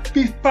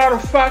be part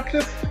of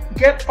factors,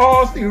 get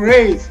us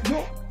erased.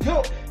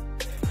 Yo,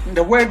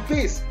 the word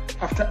this.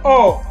 After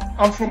all,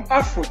 I'm from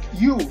Africa,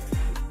 you,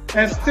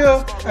 and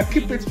still I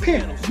keep it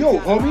pinned. Yo,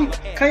 homie,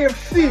 can you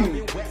feel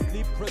me?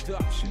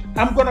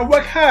 I'm gonna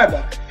work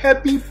harder,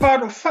 help be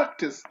part of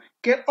factors,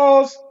 get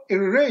us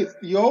erased.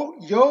 Yo.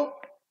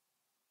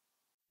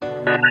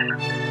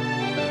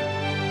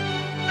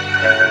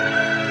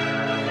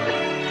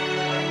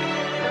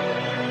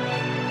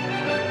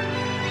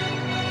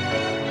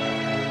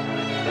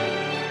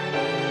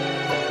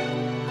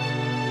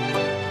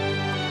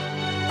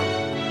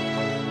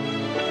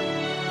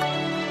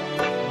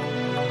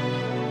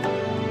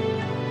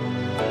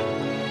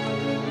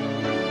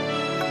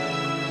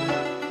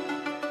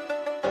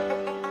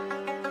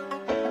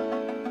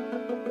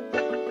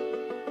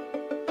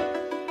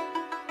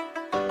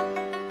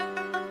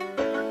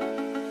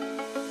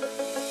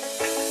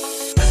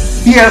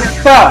 Yes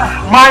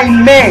sir, my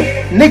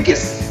man,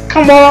 niggas,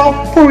 come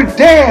on, put it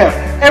down.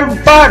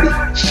 Everybody,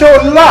 show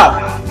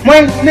love.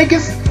 My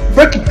niggas,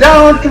 break it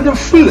down to the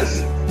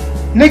fullest.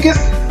 Niggas,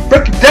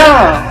 break it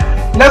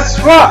down. Let's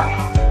rock.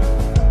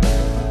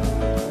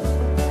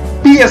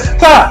 Be a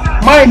star,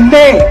 my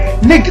man,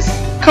 niggas,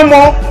 come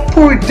on,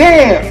 put it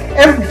down.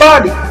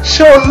 Everybody,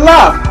 show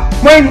love.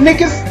 My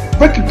niggas,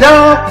 break it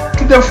down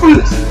to the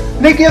fullest.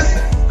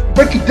 Niggas,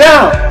 break it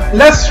down.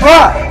 Let's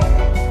rock.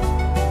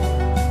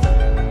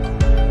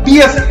 Be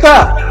a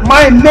star,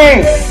 my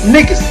man,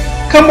 niggas,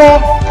 come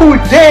on, pull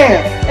it down.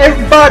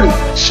 Everybody,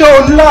 show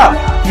love.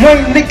 My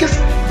niggas,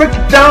 break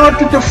it down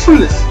to the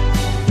fullest.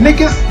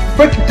 Niggas,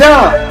 break it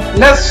down.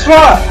 Let's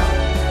rock.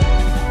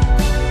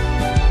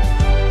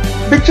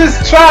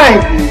 Bitches try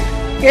me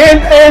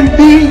and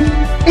be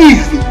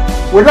easy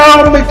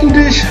without making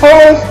these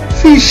hoes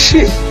feel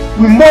shit.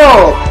 We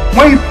more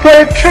when you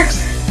play tricks.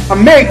 I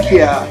make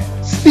ya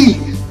see.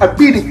 I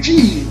be the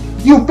G.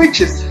 You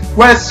bitches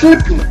were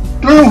sleeping.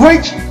 Through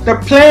which the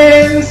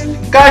plans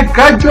got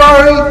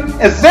gradually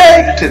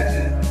executed.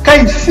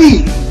 Can you see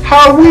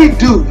how we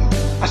do?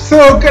 I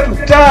still get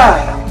to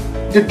die.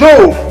 The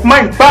door,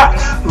 my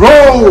box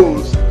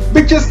rolls.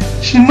 Bitches,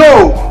 she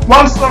know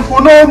once and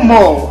for no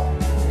more.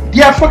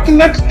 Their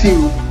fucking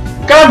attitude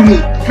got me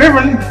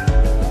driven,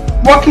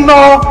 walking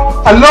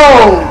all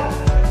alone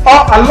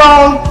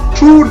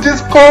through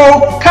this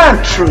cold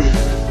country.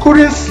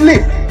 Couldn't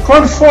sleep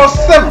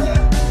 24/7.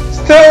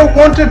 Still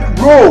wanted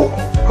to roll.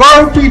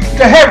 Glory be to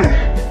the heaven,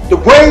 the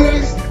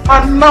ways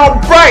are now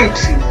bright,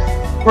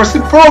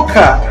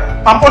 reciprocal.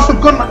 I'm also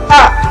gonna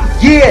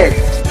act, yeah,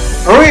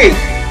 real.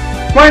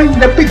 When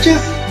the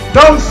bitches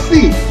don't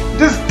see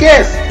this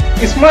guest,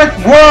 it's much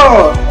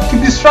world to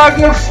be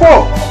struggling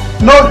for.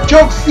 No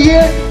jokes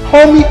here,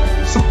 homie.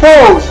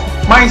 Suppose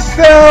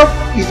myself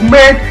is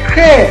made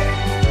clear.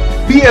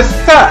 Be a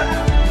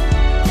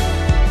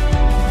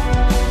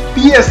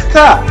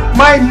star,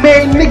 my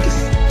main niggas.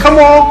 Come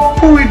on,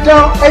 pull it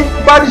down,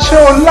 everybody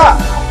show love.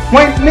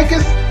 When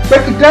niggas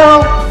break it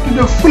down to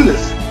the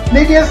fullest.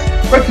 Niggas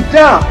break it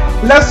down,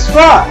 let's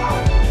ride.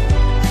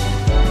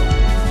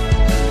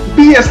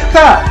 Be a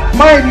star,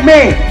 my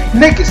man,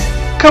 niggas.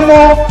 Come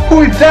on,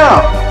 pull it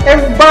down,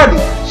 everybody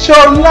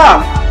show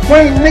love.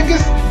 When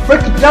niggas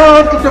break it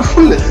down to the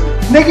fullest.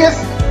 Niggas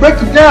break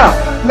it down,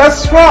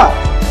 let's ride.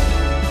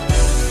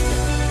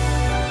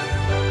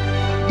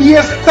 Be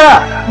a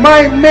star,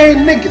 my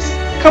man, niggas.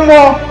 Come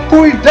on,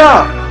 pull it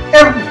down,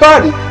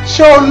 everybody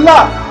show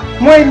love.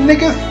 When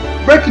niggas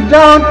break it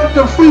down to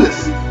the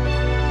fullest.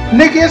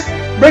 Niggas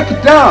break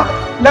it down,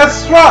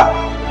 let's ride.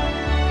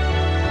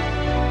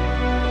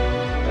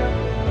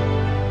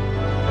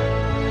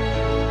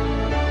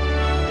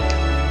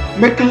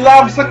 Make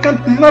love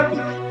second to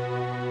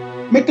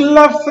nothing. Make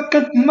love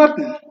second to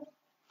nothing.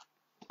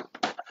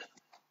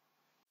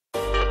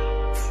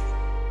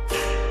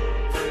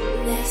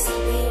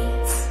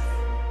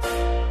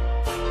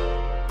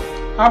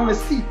 Have a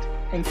seat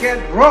and get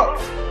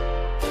rocked.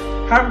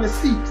 Have a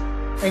seat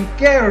and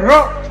get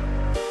rocked.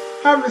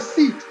 Have a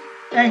seat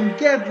and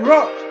get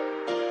rocked.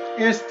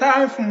 It's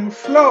time for the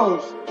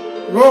flows.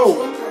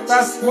 Roll.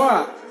 That's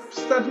why.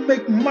 Start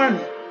making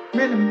money.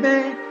 Many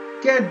men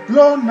get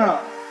blown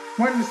up.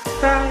 When it's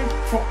time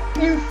for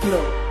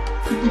inflow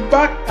to be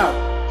backed up.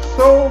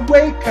 So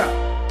wake up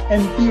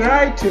and be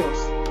righteous.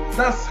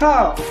 That's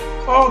how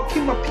all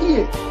came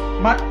appear.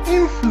 My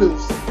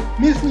influence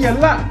means me a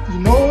lot, you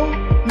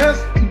know.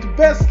 Let's get the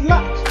best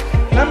lot.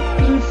 Let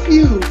me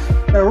infuse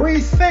the real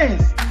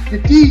sense, the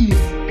deeds,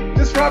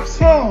 this rap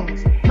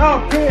songs.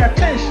 Now pay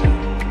attention.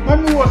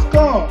 Mommy was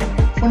gone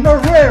for no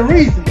real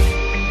reason.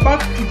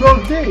 Back to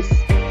those days,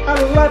 had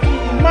a lot in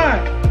my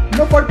mind.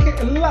 Nobody cared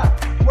a lot,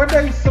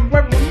 whether you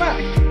survive or not.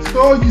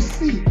 So you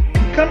see,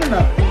 you're coming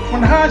up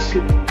from the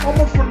hardship,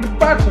 almost from the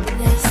bottom.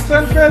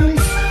 Stand barely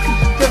to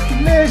the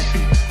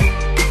destination.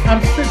 I'm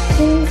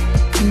faithful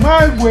to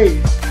my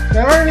ways.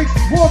 The lyrics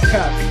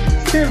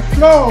broadcast still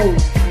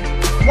flows.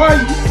 Why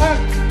you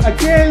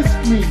act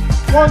against me?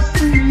 Once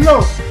too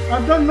low.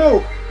 I don't know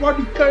what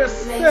you call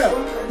yourself.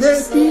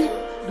 Maybe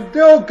the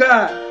devil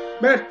God,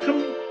 but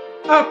come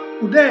up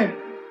with them.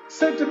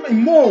 Set them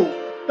in mold.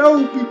 That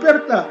would be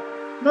better.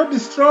 Not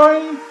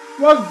destroying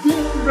what's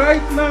being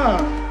right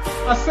now.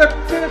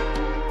 Accepted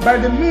by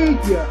the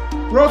media.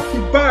 Rock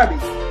your body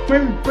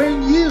when we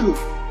bring you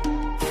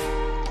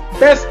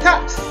best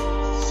tax.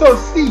 So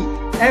see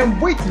and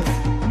witness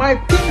my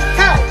pink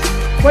tax.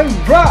 When you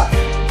drop,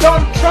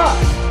 don't try.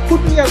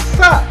 Put me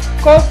aside,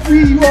 cause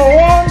we were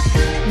once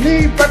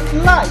live better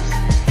lives.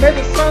 Let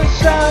the sun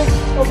shine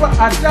over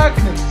our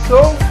darkness.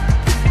 So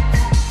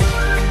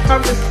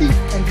have a seat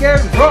and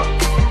get rocked.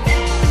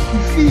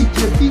 You see,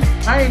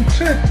 JP, I ain't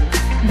tripping.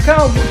 You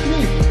come with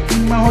me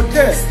in my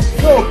hotel.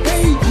 Yo,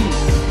 baby,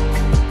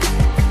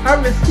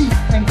 have a seat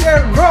and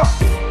get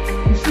rocked.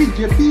 You see,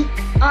 JP,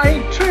 I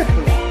ain't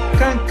tripping.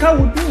 Can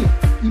come with me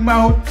in my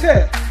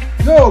hotel.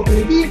 Yo,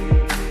 baby,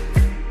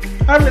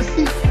 have a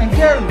seat and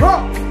get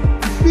rocked.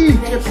 You see,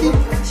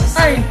 JP,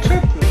 I ain't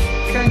tripping.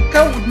 Can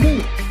come with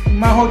me in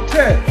my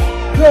hotel.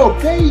 Yo,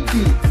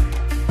 baby,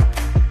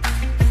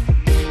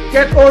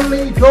 get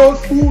only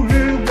those who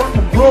really want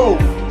to grow.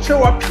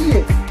 Show up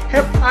here,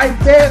 help I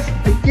best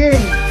the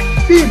game.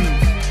 Feel me?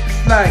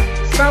 It's like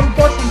some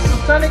got some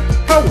satanic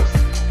powers,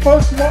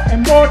 cause more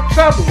and more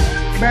trouble.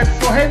 But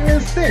for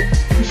heaven's sake,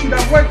 we should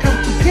avoid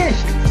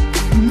complications.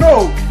 You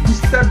know,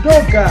 Mr.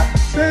 Doga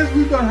says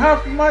we don't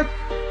have much.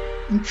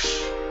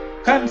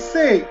 Can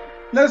say,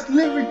 let's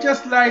leave it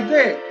just like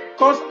that.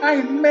 Cause I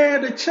ain't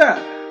mad at ya.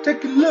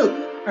 Take a look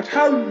at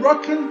how we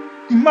rockin'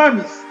 the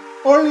mummies.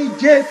 Only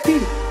JP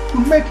to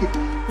make it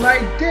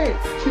like they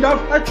should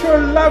have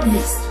actually loved me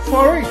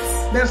for it.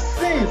 That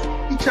since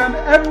each and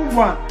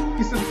everyone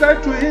is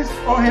entitled to his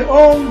or her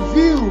own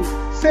views.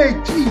 Say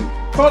G,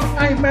 cause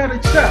I'm mad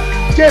at ya.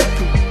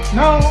 JP,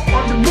 now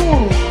on the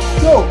moon.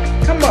 Yo,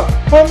 come up,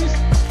 homies,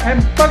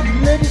 and fuck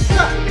the ladies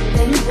up.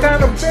 You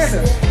kinda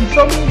better in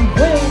so many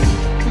ways.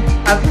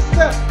 As a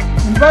step,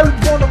 in very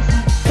wonderful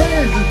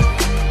phrases,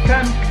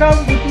 can come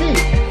with me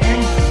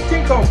and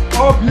think of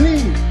or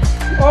believe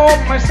all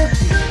my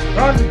sisters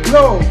around the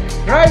globe.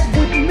 Right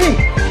with me,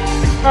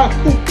 a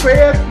cool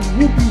prayer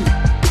will be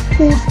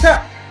cool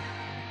step.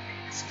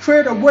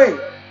 Straight away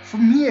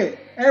from here,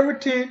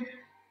 everything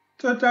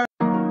to the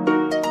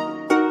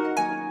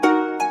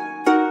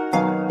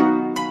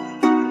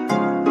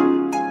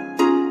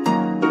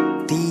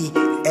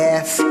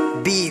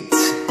DF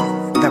Beats,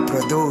 the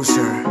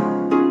producer.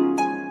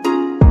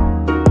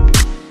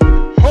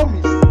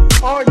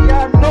 homies. All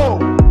y'all know,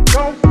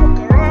 don't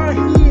fuck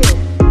around here.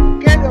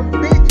 Get a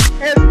bitch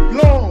ass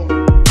blown.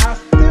 I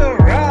still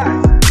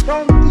rise.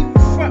 Don't give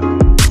a fuck.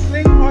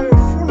 Sling all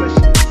your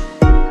foolishness.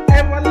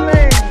 Ever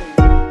lame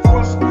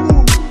for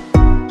school.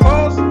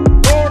 Cause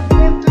God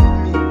wanted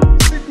me.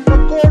 Sit in the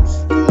God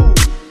stool.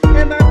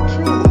 And I'm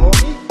true,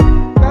 homie.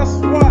 That's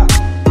why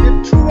the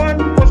true one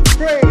was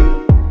praying.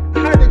 I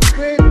had a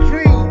great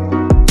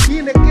dream.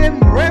 Being a game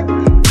rapper.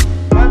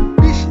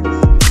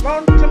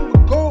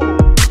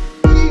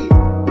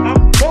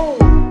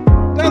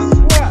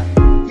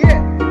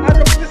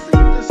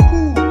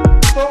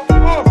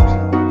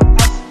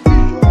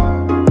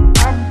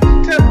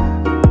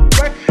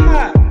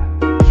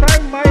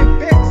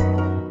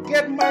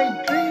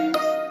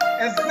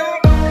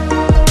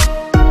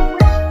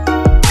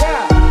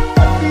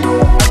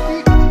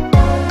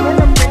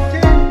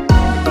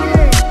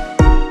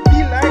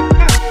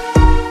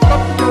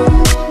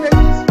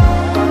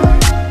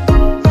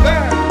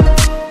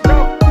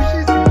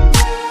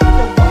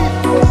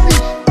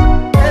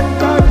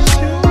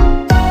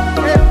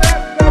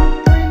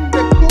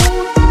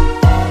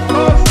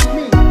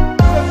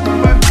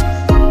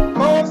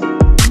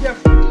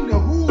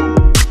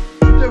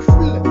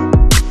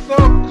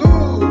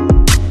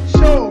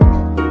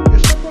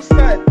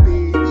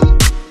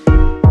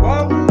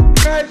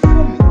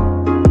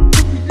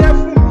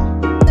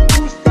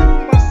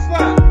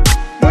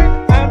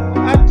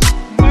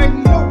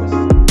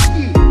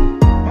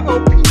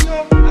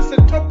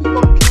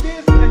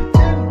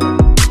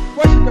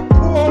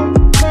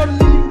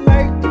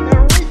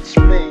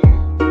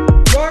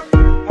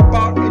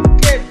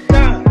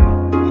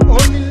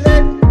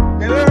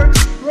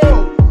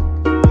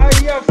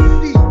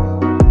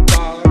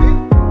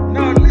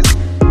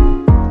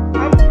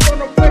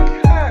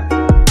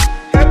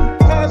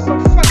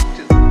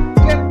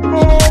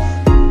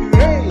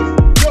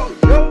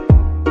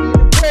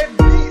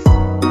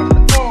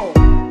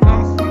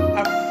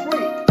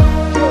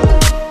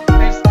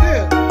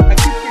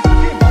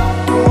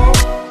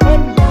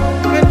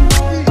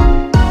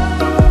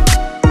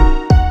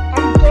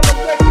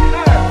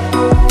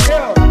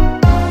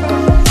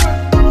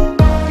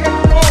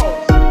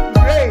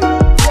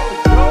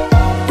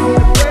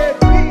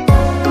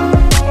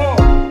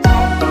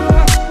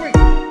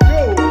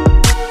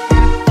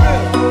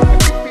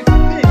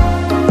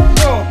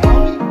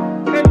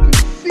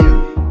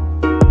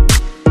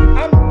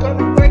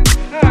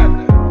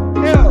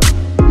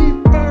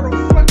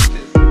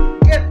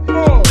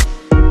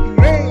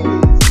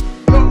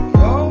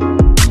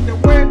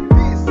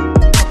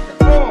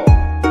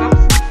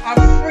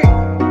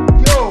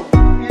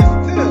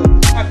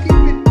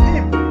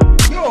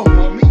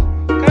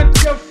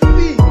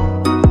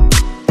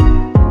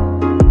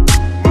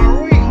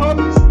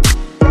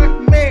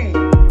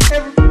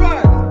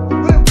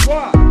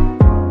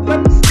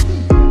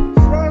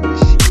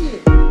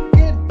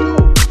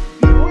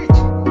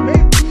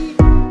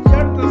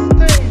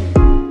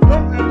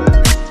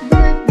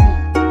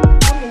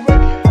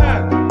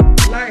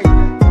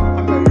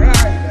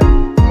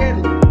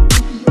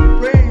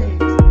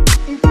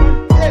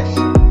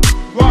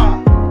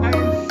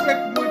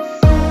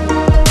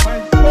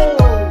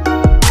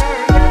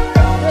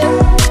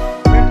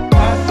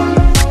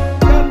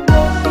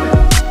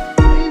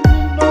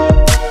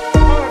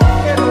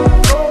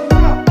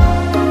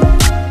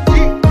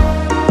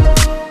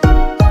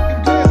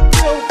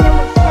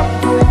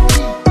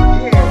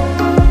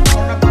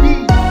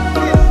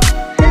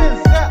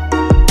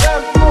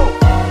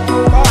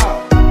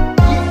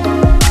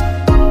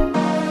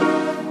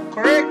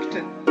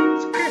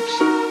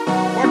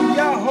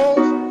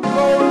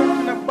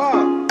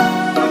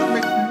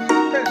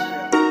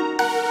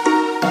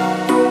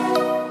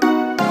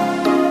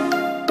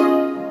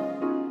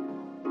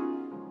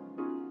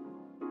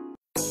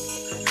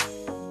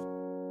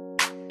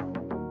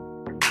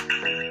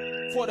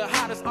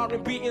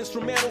 R&B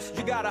instrumentals,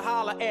 you gotta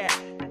holler at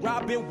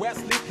Robin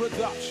Wesley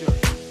Production.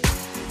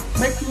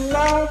 Making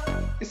love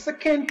is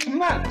second to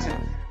nothing.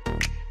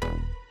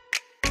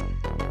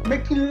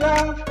 Making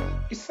love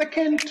is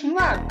second to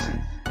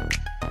nothing.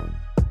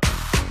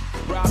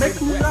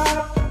 Making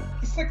love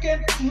is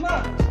second to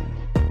nothing.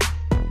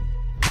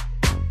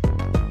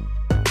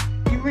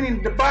 Even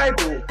in the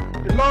Bible,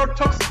 the Lord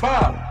talks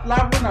about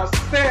loving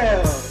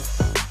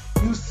ourselves.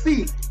 You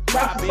see,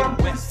 love is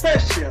something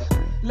special.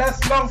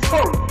 Let's long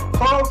for it,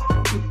 cause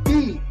it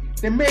be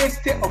the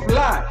mainstay of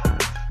life.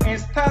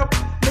 And stop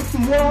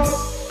making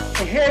wars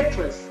and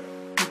hatred.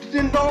 You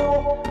didn't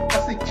know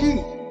as a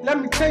kid.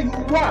 Let me tell you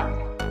why.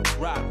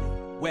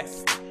 Robin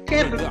West.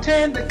 Can't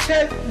attend the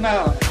church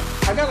now.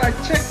 I gotta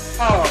check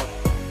out.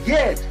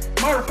 Yet,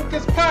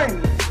 motherfuckers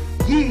pine.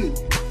 Yeah,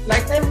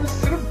 like every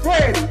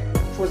celebrity.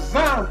 For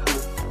example,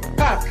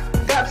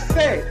 PAC, God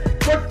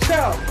said, watch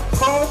out,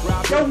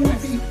 cause there will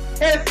be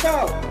heads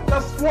out.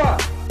 That's why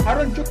I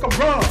don't joke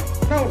around.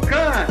 No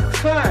climb,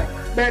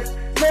 but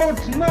no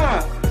deny.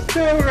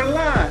 Still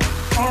rely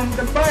on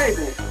the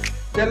Bible,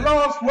 the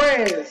Lord's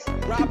ways.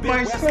 Keep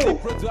my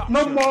soul,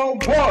 no more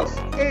wars.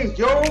 Hey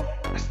yo,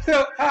 I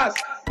still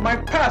ask my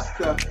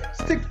pastor,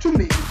 stick to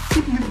me,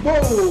 keep me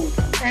bold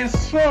and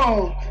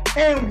strong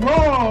and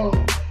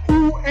wrong.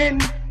 Who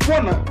ain't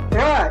wanna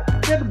ride?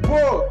 Get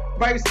bored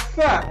by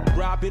side.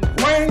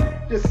 When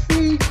the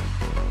sea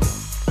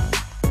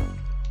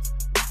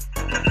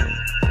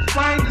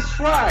find is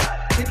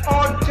right, it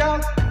all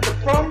just the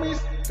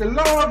promise the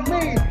Lord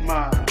made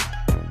mine.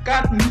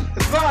 Got me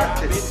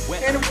exalted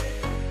and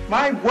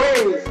my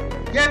ways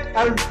get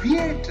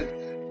alleviated.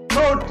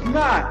 No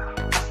deny,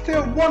 I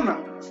still wanna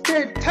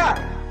stay tight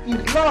in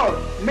the Lord.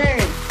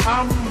 Man,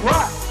 I'm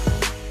right.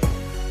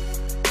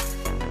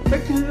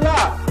 Making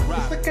love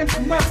is second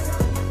to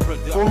nothing.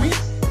 For me,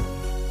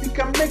 we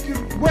can make it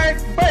work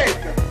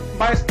better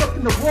by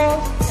stopping the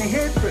wars and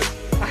hatred.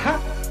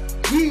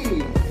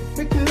 Yeah,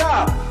 making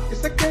love is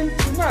second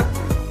to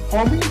nothing.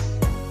 Homies,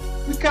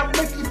 we can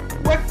make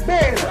it work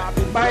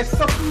better by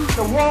stopping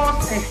the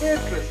wars and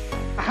hatred.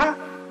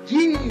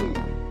 Yeah,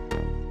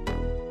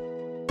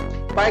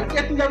 by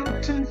getting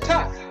everything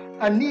tight.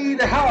 I need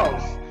a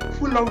house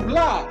full of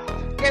love.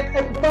 Get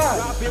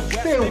everybody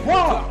stay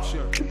warm.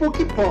 People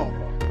keep on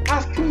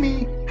asking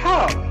me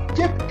how.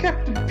 Jeff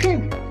kept the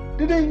pin,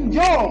 didn't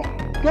yawn,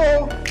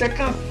 though the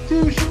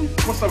Constitution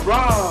was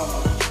around.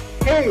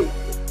 Hey,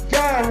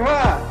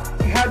 Yara,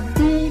 it had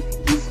been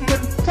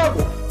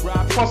instrumentable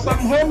for some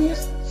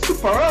homies,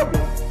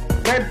 superable.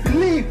 But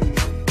believe me,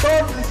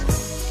 God is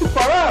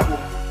superable.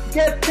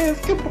 Get things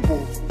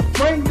capable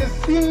when they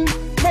seem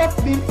not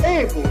being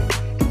able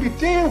to be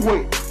their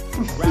way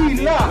to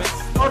feel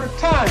love all the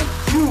time.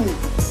 You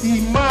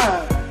be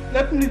mine,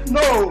 let me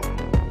know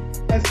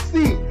and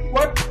see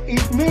what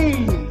it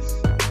means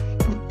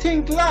to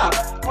think love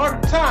all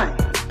the time.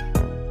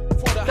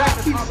 That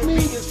keeps me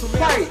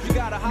right.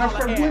 And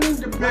after winning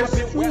the best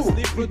food,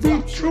 to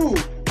be true,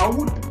 I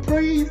would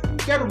praise,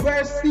 get a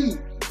rare seed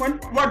when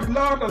what the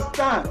Lord has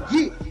done.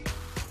 Yeah.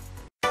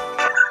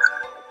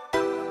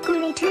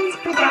 Greetings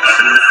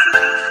Productions.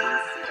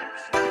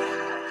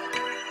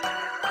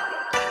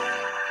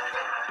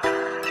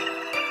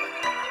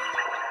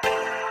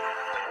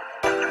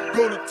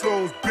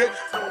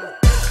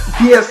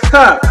 Yes,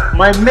 sir,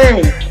 my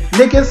man,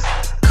 niggas,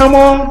 come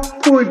on,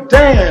 pull it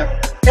down.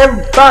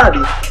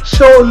 Everybody,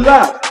 show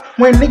love.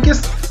 When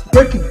niggas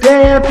break it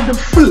down to the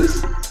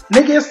fullest,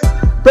 niggas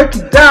break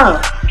it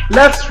down.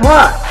 Let's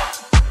rock.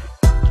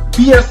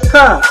 Yes,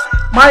 sir,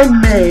 my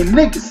man,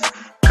 niggas,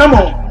 come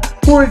on,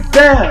 pull it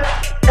down.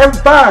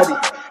 Everybody,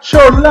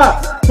 show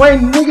love.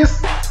 When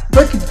niggas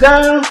break it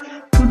down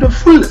to the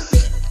fullest,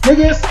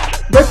 niggas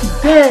break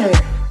it down.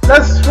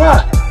 Let's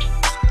rock.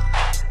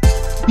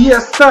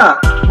 Yes, sir,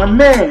 my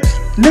man,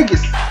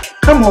 niggas,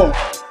 come on,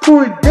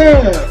 pull it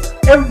down.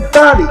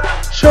 Everybody,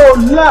 show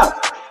love.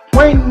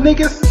 When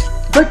niggas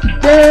break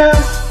it down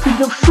to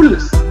the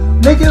fullest,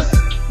 niggas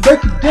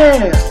break it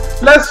down.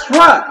 Let's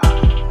rock.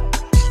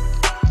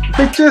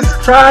 Bitches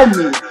try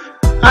me,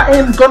 I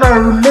ain't gonna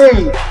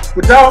remain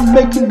without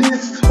making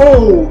these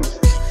hoes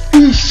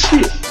see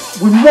shit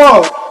with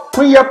more.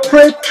 When you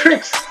play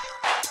tricks,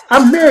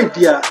 I made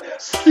ya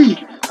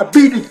see. I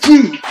be the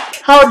G.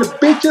 How the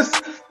bitches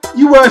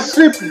you are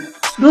sleeping,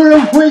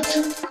 during which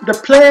the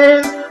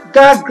plans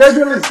got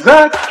gradually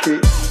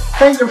exhausted.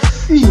 Can you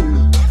see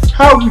me?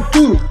 How we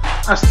do?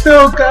 I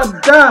still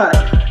got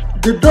died.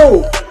 The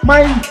door,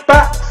 mine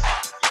backs,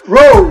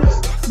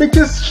 rolls.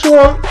 Bitches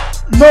sure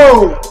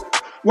no.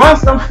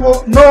 Once and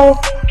for no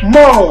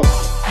more.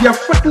 Your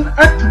fucking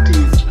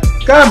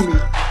attitude got me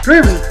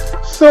driven.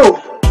 So,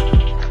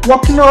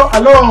 walking all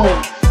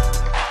alone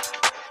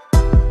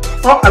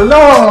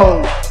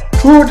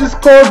through this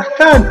cold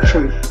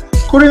country.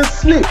 Couldn't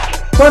sleep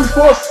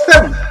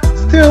 24/7,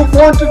 still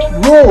wanted to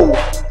roll.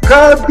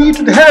 God be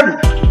to the heaven,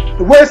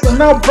 the ways are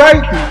now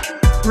brightening,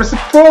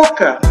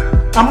 reciprocal.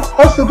 I'm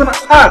also gonna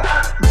act,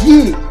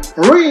 yeah,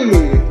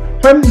 real.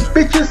 When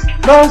bitches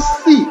don't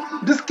see,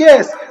 this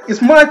case is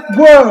my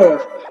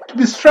world to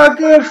be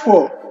struggled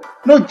for.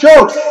 No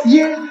jokes,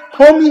 yeah,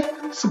 homie.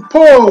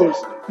 Suppose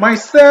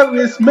myself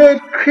is made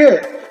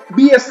clear.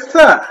 Be a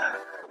star.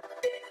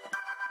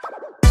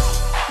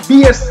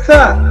 Be a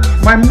star,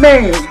 my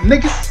man.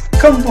 Niggas,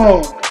 come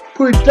on,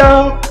 put it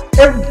down.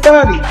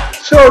 Everybody,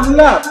 show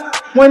love.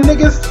 When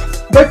niggas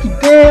break it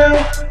down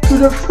to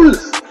the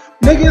fullest.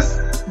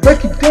 Niggas,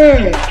 break it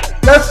down.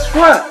 That's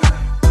right.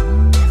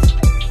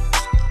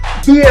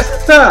 Be a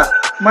star,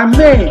 my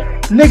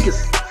man.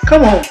 Niggas,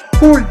 come on,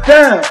 pull it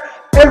down.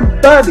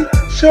 Everybody,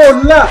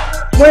 show love.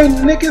 When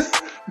niggas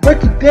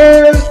break it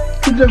down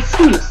to the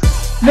fullest.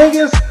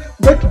 Niggas,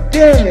 break it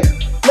down.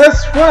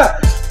 That's right.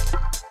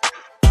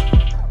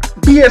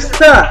 Be a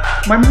star,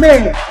 my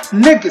man.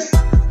 Niggas,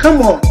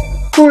 come on,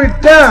 pull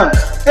it down.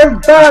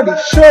 Everybody,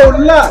 show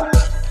love.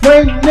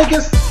 When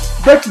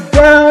niggas break it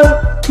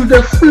down to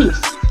the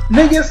fullest.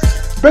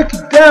 Niggas, break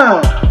it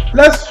down.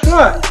 That's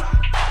right.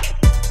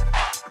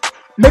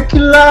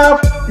 Making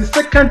love is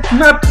second to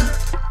nothing.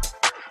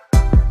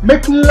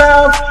 Making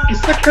love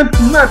is second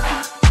to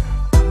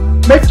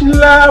nothing. Making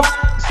love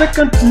is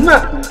second to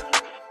nothing.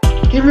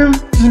 Even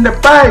in the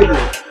Bible,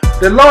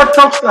 the Lord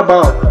talks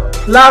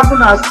about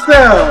loving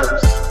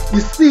ourselves. You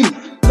see,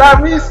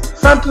 love is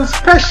something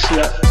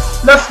special.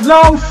 Let's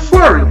long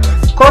for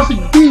it, cause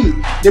it be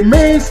the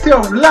mainstay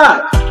of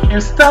life,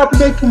 and stop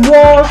making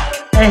wars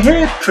and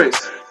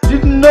hatreds.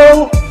 Didn't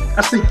know?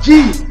 As a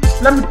G,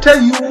 let me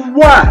tell you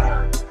why.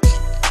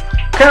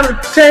 Can't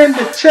attend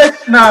the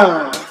church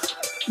now.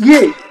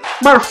 Yeah,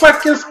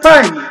 motherfucking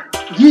spiny.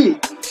 Yeah,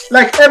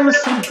 like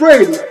Emerson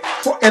Brady.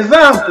 For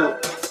example,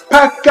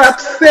 PAC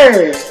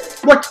said,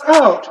 watch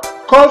out,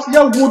 cause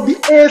y'all will be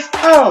ass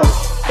out.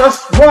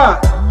 That's why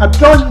I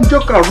don't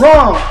joke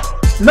around.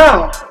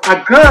 Now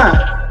I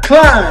grind,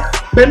 climb,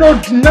 but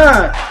no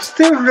deny.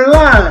 Still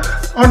rely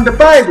on the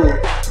Bible.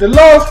 The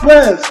Lord's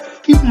words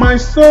keep my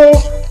soul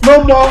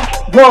no more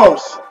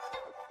wars.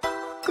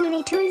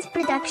 Looney Tunes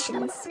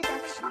Productions.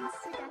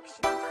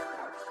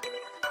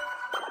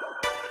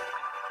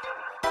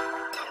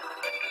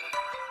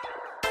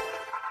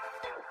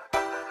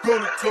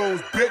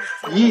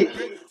 Yeah.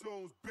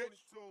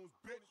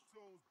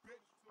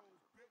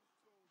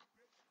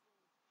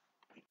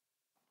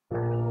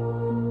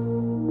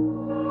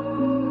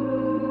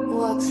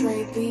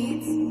 Luxury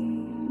Beats.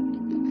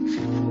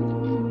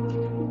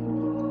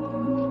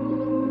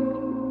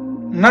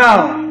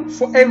 Now,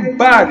 for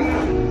everybody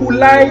who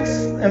likes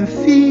and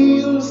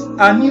feels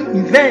a new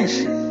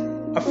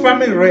invention, a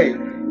family rate,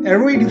 a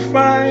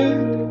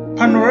redefined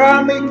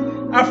panoramic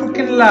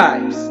African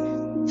lives.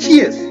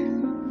 Cheers!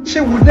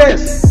 Share with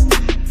us.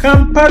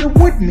 Come party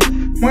with me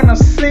when I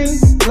sing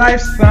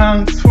life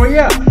songs for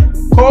ya.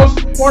 Cause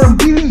what I'm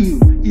giving you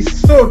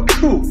is so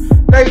true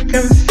that you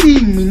can see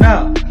me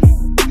now.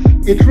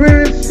 It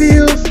really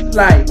feels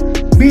like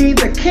being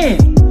the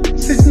king,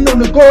 sitting on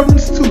the golden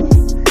stool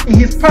in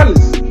his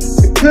palace,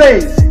 a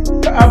place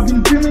that I've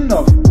been dreaming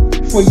of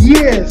for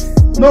years.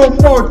 No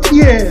more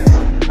tears.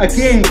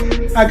 Again,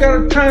 I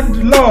gotta thank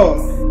the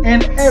Lord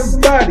and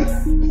everybody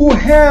who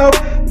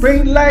helped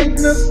bring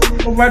lightness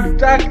over the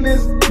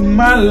darkness in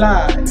my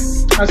life.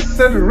 I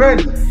said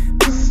already,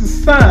 this is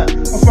a sign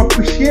of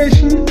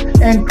appreciation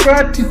and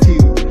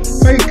gratitude.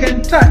 Now you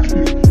can touch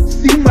me,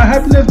 see my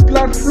happiness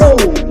blood flow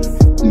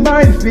in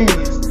my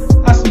veins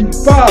as we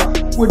bow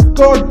with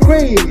God's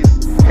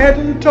grace,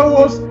 heading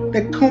towards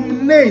the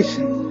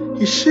culmination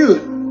He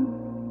should.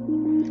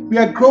 We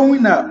are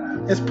growing up,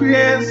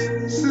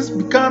 experiences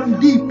become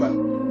deeper.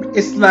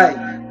 It's like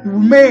we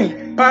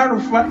remain part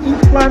of our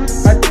infant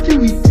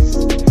activities.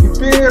 We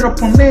paid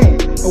upon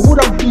it. I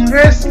would have been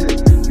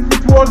restless if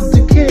it was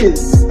the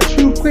case. I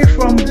should quit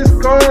from this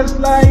glorious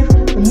life,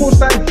 the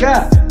most I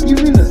got,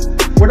 giving us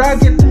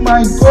without getting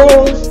my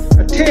goals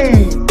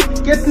attained,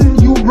 getting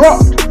you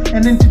rocked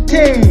and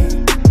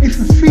entertained. If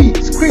you feel,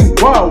 scream,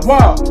 wow,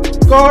 wow.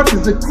 God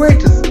is the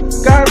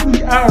greatest. Guide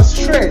me out of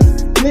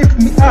stress, lift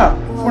me up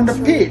from the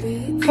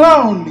pit,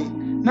 clown me.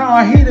 Now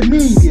I hate the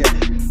media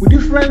with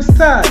different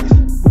styles,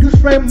 with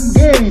different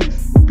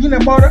games. Being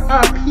a mother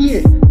up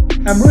here,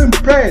 I'm really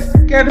impressed,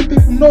 getting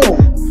people know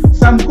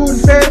some good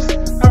face,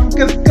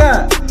 Africa's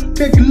God.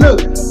 Take a look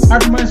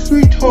at my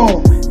sweet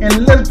home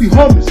and let's be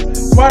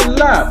homies. One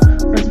love,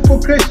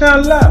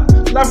 reciprocation love,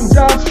 love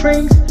without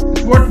strings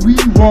is what we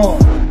want.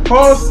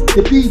 Cause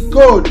the beat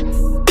good.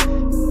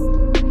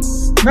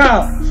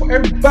 Now for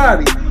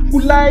everybody who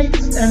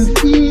likes and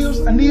feels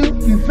a new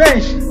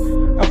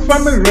invention, a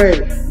family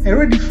rate, a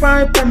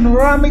redefined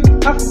panoramic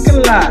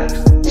African life.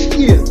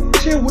 Cheers,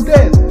 chill with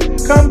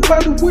us, come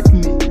party with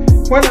me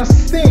when I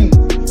sing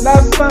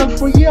last song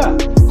for ya.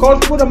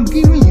 Cause what I'm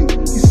giving you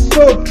is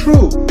so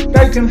true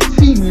that you can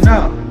see me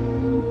now.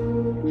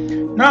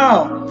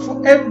 Now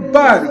for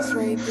everybody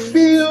who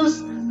feels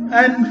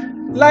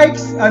and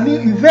likes a new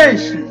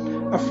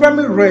invention, a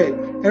family rate,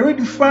 a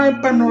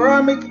redefined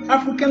panoramic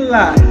African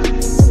life.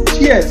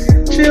 Cheers,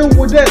 chill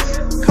with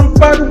us, come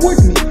party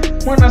with me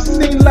when I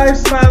sing life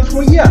songs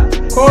for ya.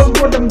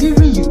 Cause what I'm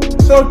giving you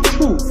so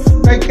true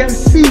that you can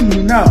see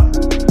me now.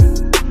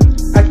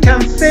 I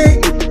can say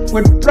it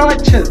with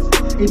brunches.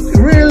 It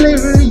really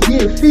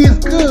yeah, feels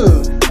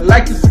good. I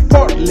like your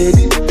support,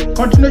 ladies.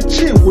 Continue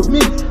chill with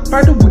me,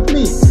 party with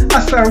me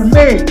as I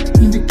remain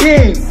in the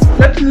game.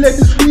 Let the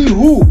ladies feel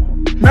who.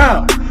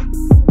 Now,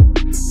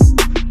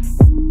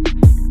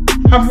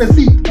 have a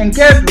seat and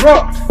get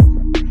rocked.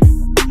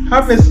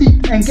 Have a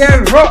seat and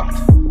get rocked.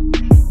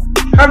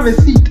 Have a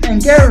seat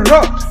and get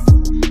rocked.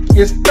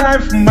 It's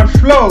time for my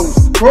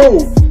flows, bro.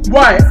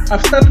 Why?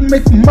 I've started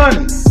making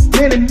money.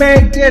 Many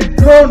men get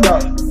blown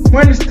up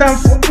when it's time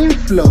for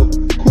inflow.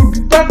 Could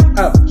be backed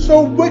up,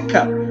 so wake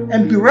up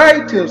and be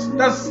righteous.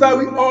 That's how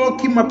we all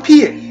keep my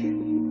peer.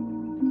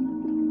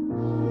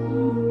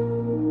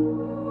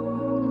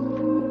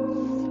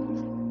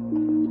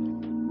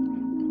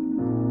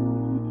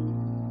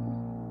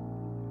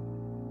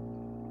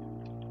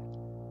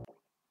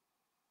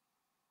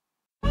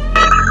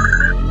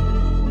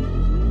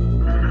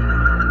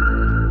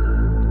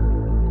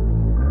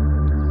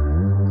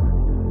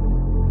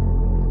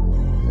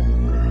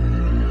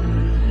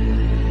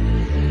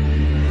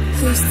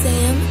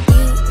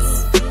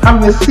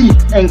 Have a seat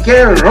and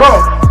get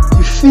rocked.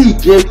 You see,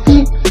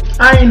 JP,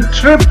 I ain't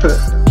tripping.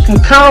 Can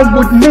come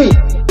with me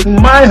to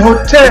my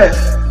hotel.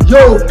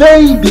 Yo,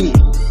 baby,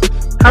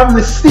 have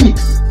a seat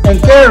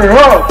and get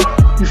rocked.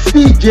 You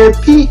see,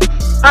 JP,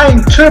 I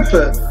ain't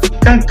tripping.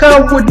 Can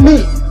come with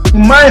me to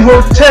my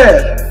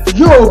hotel.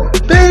 Yo,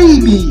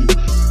 baby,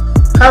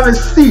 have a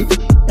seat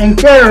and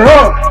get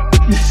rocked.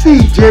 You see,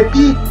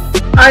 JP,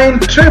 I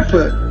ain't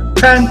tripping.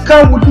 Can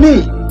come with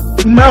me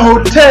to my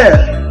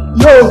hotel.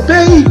 Yo,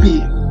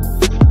 baby.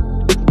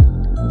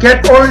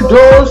 Get all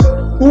those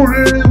who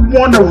really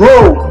wanna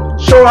roll.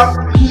 Show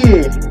up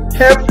here,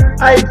 help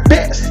I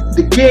best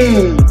the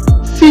game.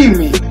 See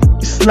me,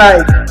 it's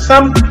like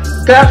some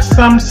got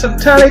some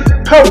satanic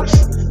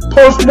posts,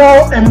 post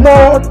more and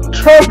more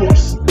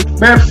troubles.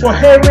 But for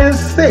heaven's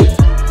sake,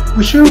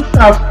 we should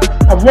have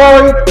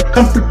avoided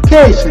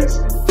complications.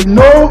 You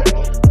know,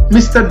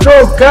 Mr.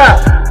 Dog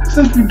God,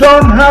 since we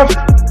don't have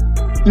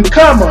in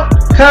common,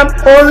 can't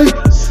only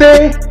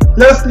say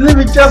let's leave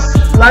it just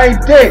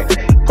like that.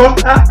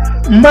 Cause I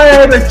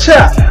admire the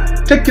chap.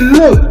 Take a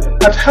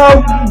look at how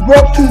we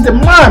walked in the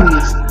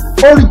mommies.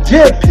 Only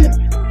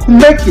JP who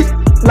make it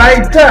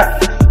like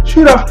that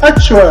should have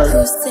actually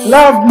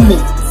loved me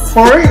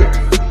for it.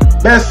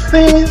 But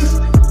since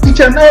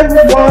each and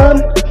every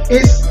one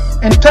is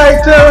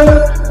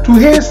entitled to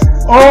his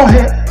or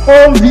her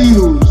own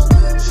views,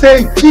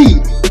 say G,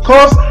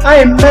 cause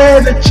I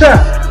admire the chap.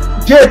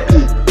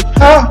 JP,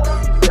 how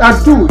I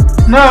do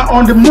it now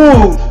on the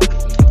move.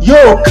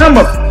 Yo, come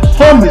up,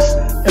 homies,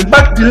 and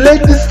back the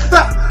ladies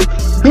up.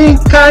 Being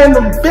kind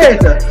of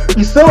better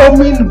in so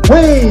many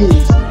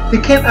ways. They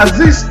can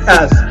assist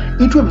us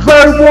into a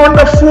very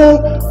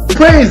wonderful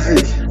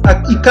praises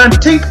you can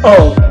think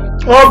of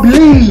or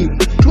believe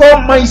to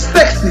all my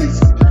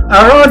sexies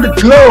around the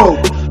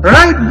globe.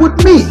 Right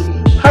with me,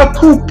 how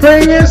cool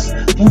prayers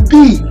would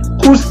be.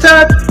 Could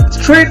start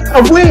straight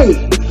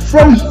away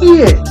from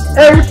here.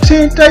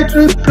 Everything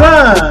tightly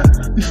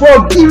planned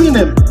before giving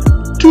them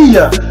to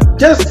ya.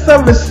 Just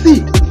have a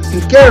seat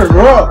and get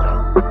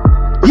rocked.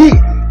 Yeah,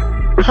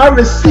 have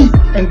a seat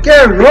and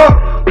get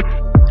rocked.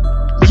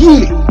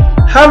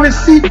 Yeah, have a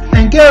seat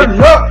and get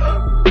rocked.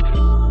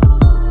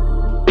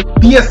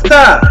 Be a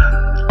star.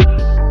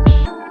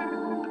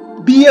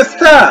 Be a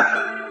star.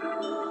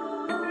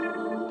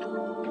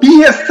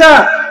 Be a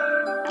star.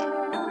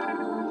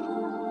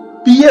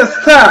 Be a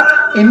star.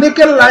 A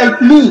nigga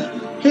like me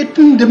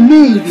hitting the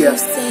media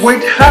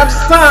with hot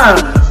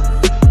sounds.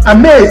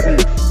 Amazing.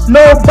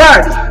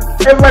 Nobody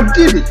ever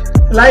did it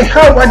like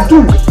how I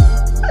do it.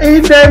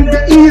 Ain't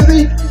that be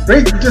easy?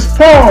 Reach the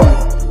spawn.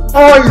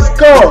 All is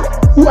God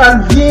who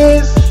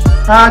advances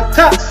our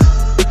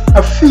tasks.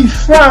 I feel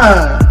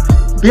fine,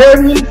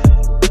 bearing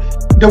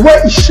the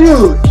way it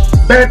should.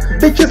 But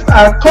bitches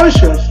are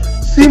conscious.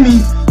 See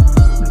me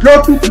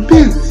broken to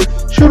pieces.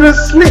 Shouldn't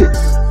sleep.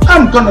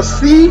 I'm gonna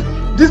see.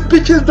 These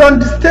bitches don't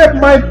disturb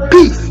my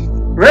peace.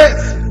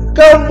 Rest.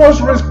 God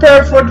most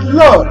respect for the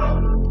Lord.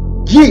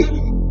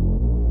 Yeah.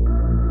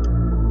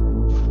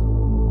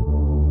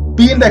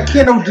 Being the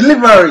king of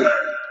delivery.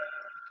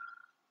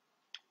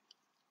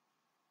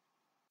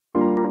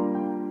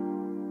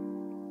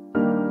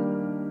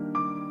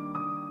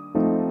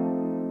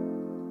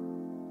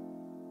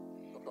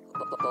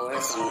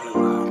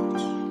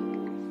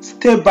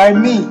 Stay by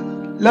me.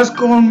 Let's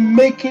go on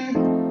making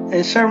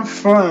and sharing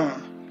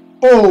fun.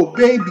 Oh,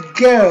 baby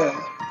girl,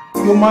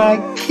 you're my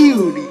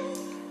cutie.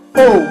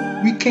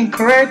 Oh, we can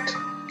correct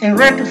and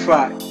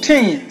rectify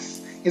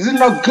things. Is it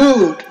not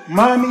good,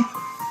 mommy?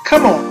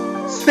 Come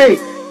on, say.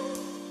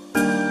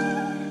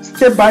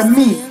 Stay by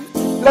me.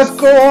 Let's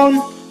go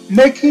on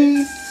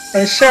making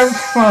and sharing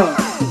fun.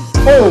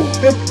 Oh,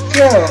 baby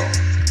girl,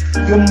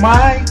 you're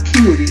my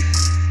cutie.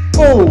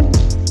 Oh,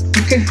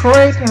 we can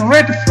correct and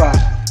rectify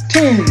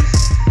things.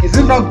 Is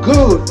it not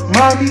good,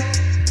 mommy?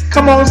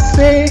 Come on,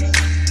 say.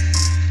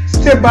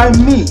 Stay by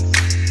me.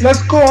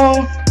 Let's go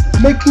on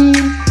making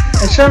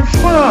and sharing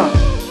fun.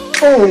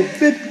 Oh,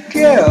 baby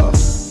girl,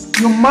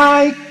 you're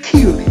my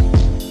cutie.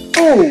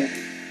 Oh,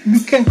 we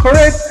can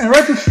correct and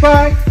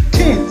rectify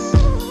things.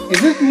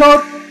 Is it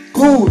not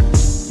good,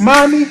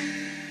 mommy?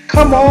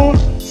 Come on,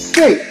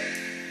 say.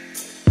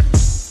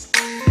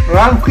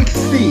 Run quick,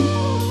 see.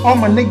 All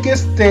my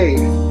niggas stay.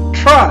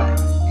 Try,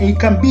 and you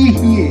can be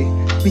here.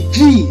 Be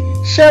G,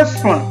 share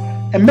fun,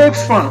 and make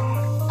fun.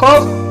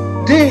 Cause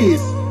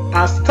these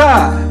are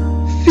style.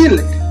 Feel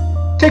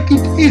it, take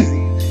it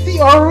easy. See,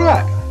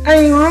 alright, I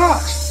ain't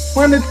rush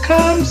when it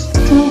comes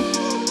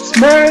to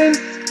smelling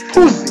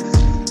pussies.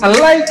 I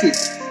like it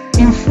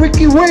in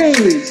freaky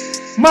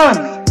ways.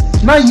 Mommy,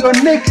 now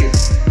you're naked.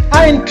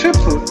 I ain't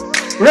triple.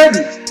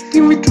 Ready,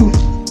 give it to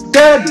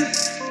daddy.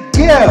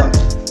 Girl,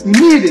 you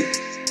need it.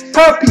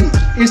 Papi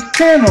is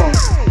 10 on.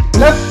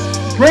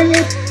 Let's bring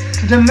it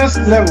to the next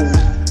level.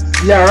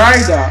 We are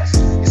riders.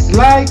 It's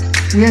like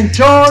we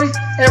enjoy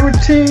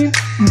everything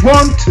we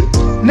want to.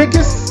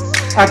 Niggas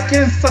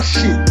against the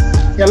shit.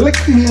 You lick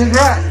me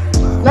right.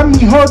 Let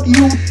me hold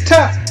you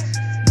tight.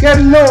 Get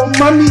low,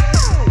 mommy.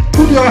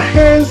 Put your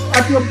hands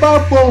at your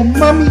backbone,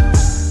 mommy.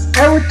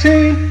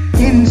 Everything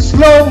in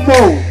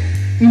slow-mo.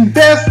 In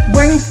best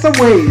gangster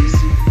ways.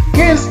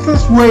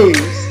 Gangster's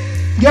ways.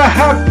 You're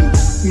happy.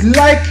 You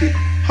like it.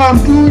 How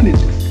I'm doing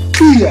it.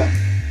 Here.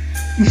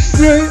 You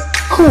feel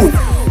cool.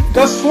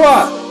 That's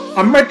why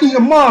I'm making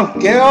your mouth,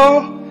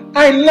 girl.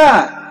 I ain't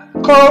lie.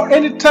 Call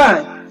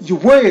anytime you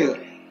will.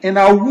 And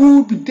I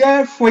will be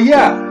there for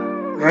ya.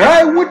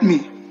 Ride with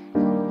me.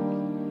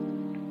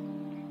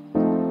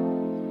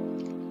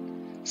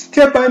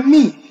 Stay by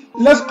me.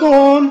 Let's go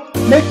on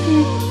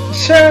making,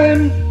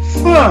 sharing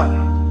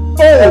fun.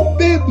 Oh,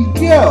 baby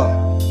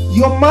girl,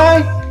 you're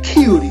my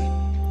cutie.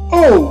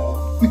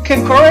 Oh, we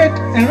can correct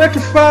and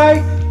rectify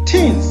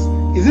things.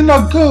 Is it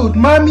not good,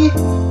 mommy?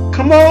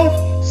 Come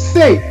on,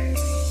 say.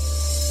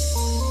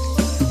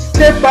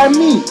 Stay by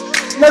me.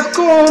 Let's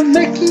go on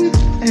making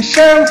and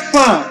sharing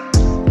fun.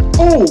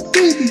 Oh,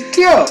 baby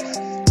girl,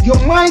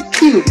 you're my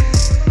cutie.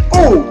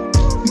 Oh,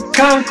 we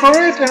can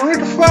correct and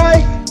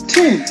rectify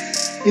things.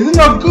 Is it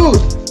not good,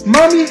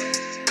 mommy?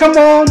 Come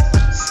on,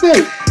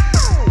 say.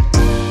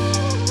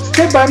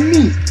 Stay by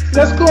me.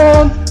 Let's go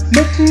on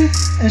making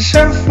and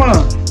sharing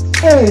fun.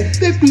 Oh,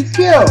 baby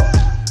girl,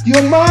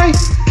 you're my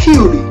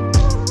cutie.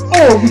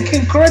 Oh, we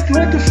can correct and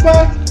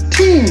rectify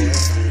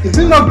things. Is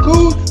it not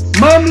good,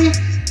 mommy?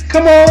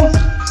 Come on,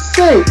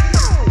 say.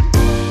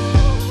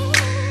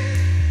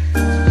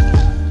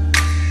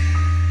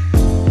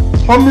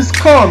 Homies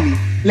call me,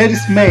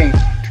 ladies man.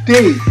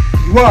 Today,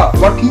 you are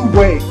what you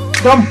wear.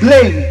 Don't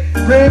blame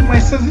me. Brave my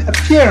sexy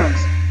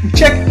appearance. We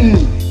check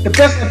in. The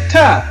best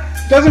attire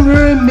doesn't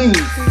really mean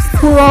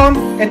put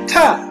on a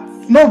tie.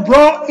 No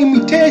wrong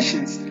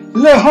imitations.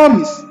 Little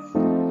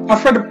homies.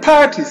 After the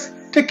parties,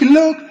 take a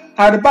look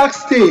at the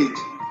backstage.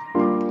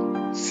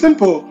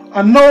 Simple.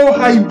 I know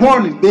how you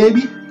want it,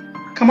 baby.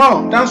 Come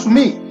on, dance with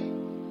me.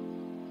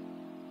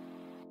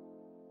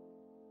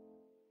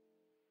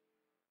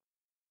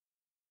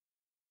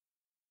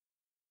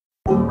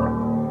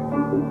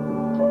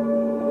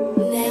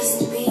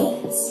 Next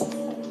beats.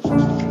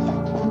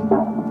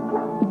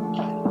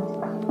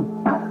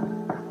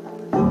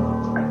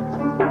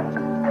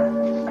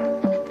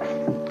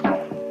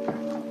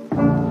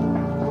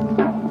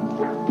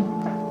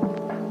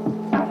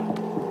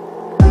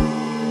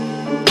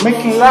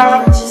 Making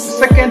love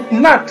second to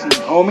nothing,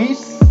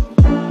 homies.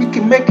 We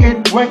can make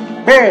it work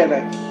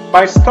better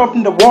by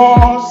stopping the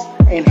wars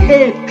and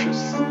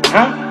hatreds.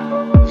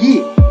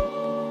 Yeah.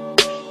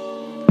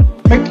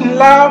 Making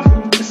love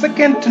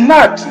second to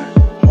nothing,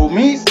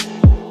 homies.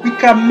 We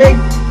can make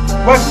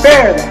it work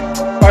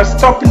better by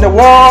stopping the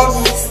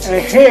wars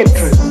and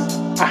hatreds.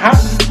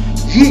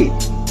 Yeah.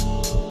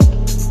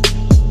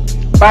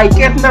 By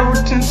getting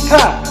everything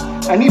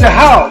tight. I need a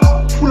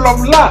house full of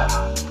love.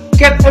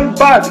 Get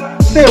everybody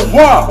say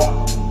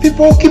wow.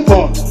 People keep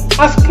on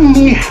asking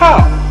me how.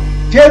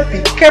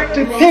 JP kept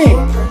it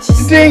in.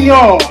 Today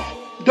young,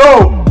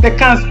 though the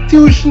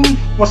Constitution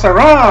was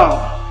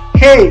around.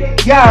 Hey,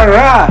 yeah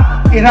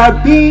right. It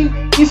had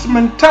been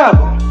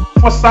instrumental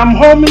for some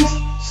homies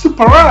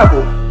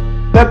superable.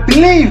 But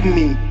believe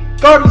me,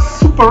 God is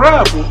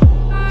superable.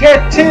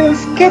 Get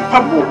things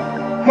capable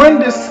when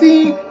they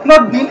see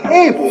not being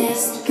able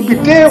to be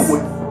there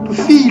with,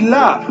 to feel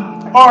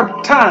love all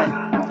the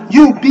time.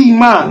 You be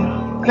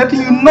man,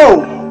 letting you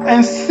know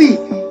and see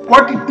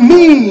what it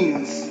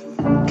means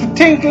to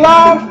think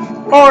love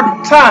all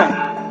the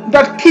time.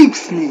 That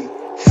keeps me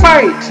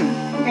fighting,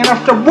 and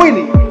after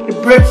winning the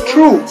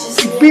breakthrough,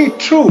 to be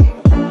true,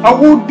 I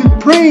would be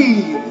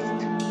brave.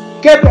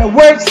 Get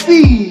away,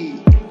 see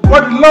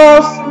what the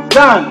Lord's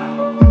done.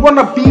 You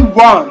wanna be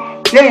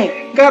one,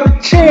 then gotta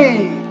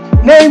change,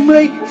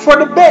 namely for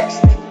the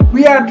best.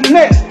 We are the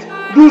next.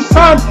 Do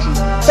something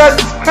that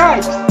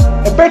describes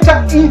a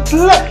better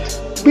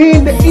intellect,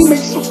 being the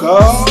image of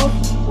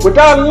God.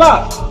 Without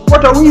love,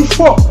 what are we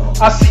for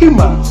as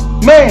humans?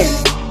 Man,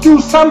 do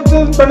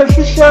something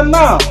beneficial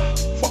now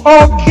for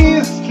all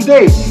kids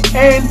today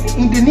and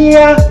in the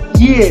near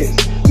years.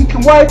 We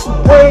can wipe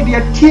away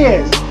their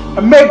tears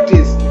and make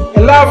this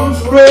a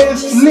loving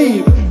praise to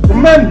live.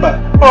 Remember,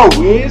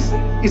 always,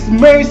 it's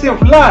mercy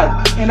of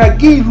life, and I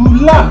give you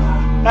love.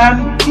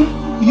 And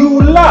if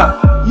you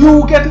love,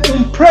 you get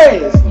in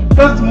praise.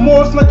 That's the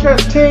most natural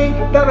thing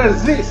that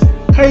exists.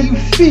 Can you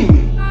feel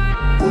me?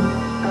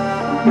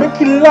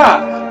 Making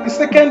love is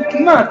second to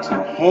none,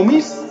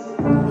 homies.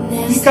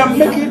 We can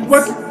make it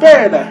work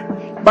better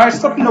by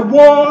stopping the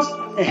wars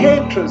and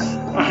hatreds.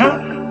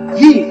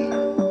 Yeah.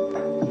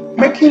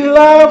 Making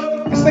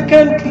love is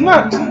second to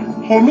none,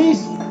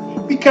 homies.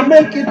 We can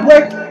make it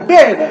work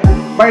better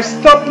by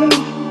stopping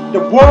the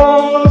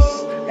wars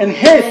and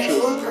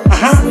hatreds.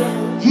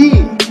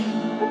 Yeah.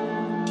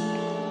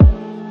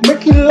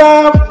 Making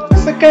love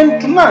is second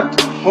to none,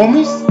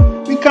 homies.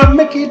 We can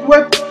make it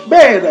work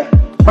better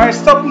by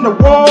stopping the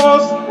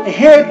wars and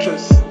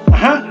hatreds.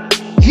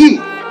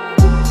 Yeah.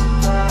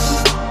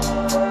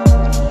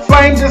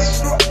 Find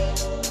this.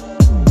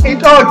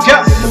 It all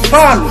just the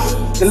promise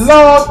the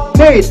Lord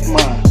made,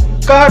 man.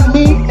 God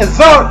me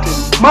exalted,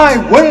 my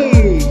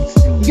ways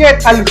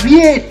get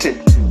alleviated.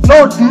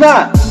 No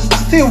deny, I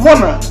still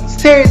wanna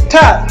stay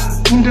tight.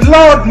 In the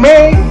Lord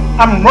made,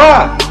 I'm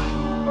right.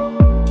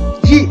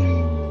 Yeah.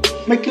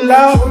 Making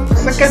love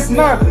second to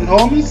nothing,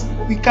 homies.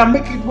 We can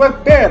make it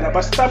work better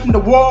by stopping the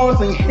wars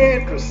and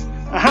hatreds.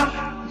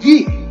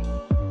 Yeah.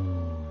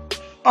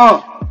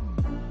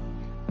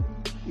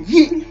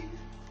 Yeah.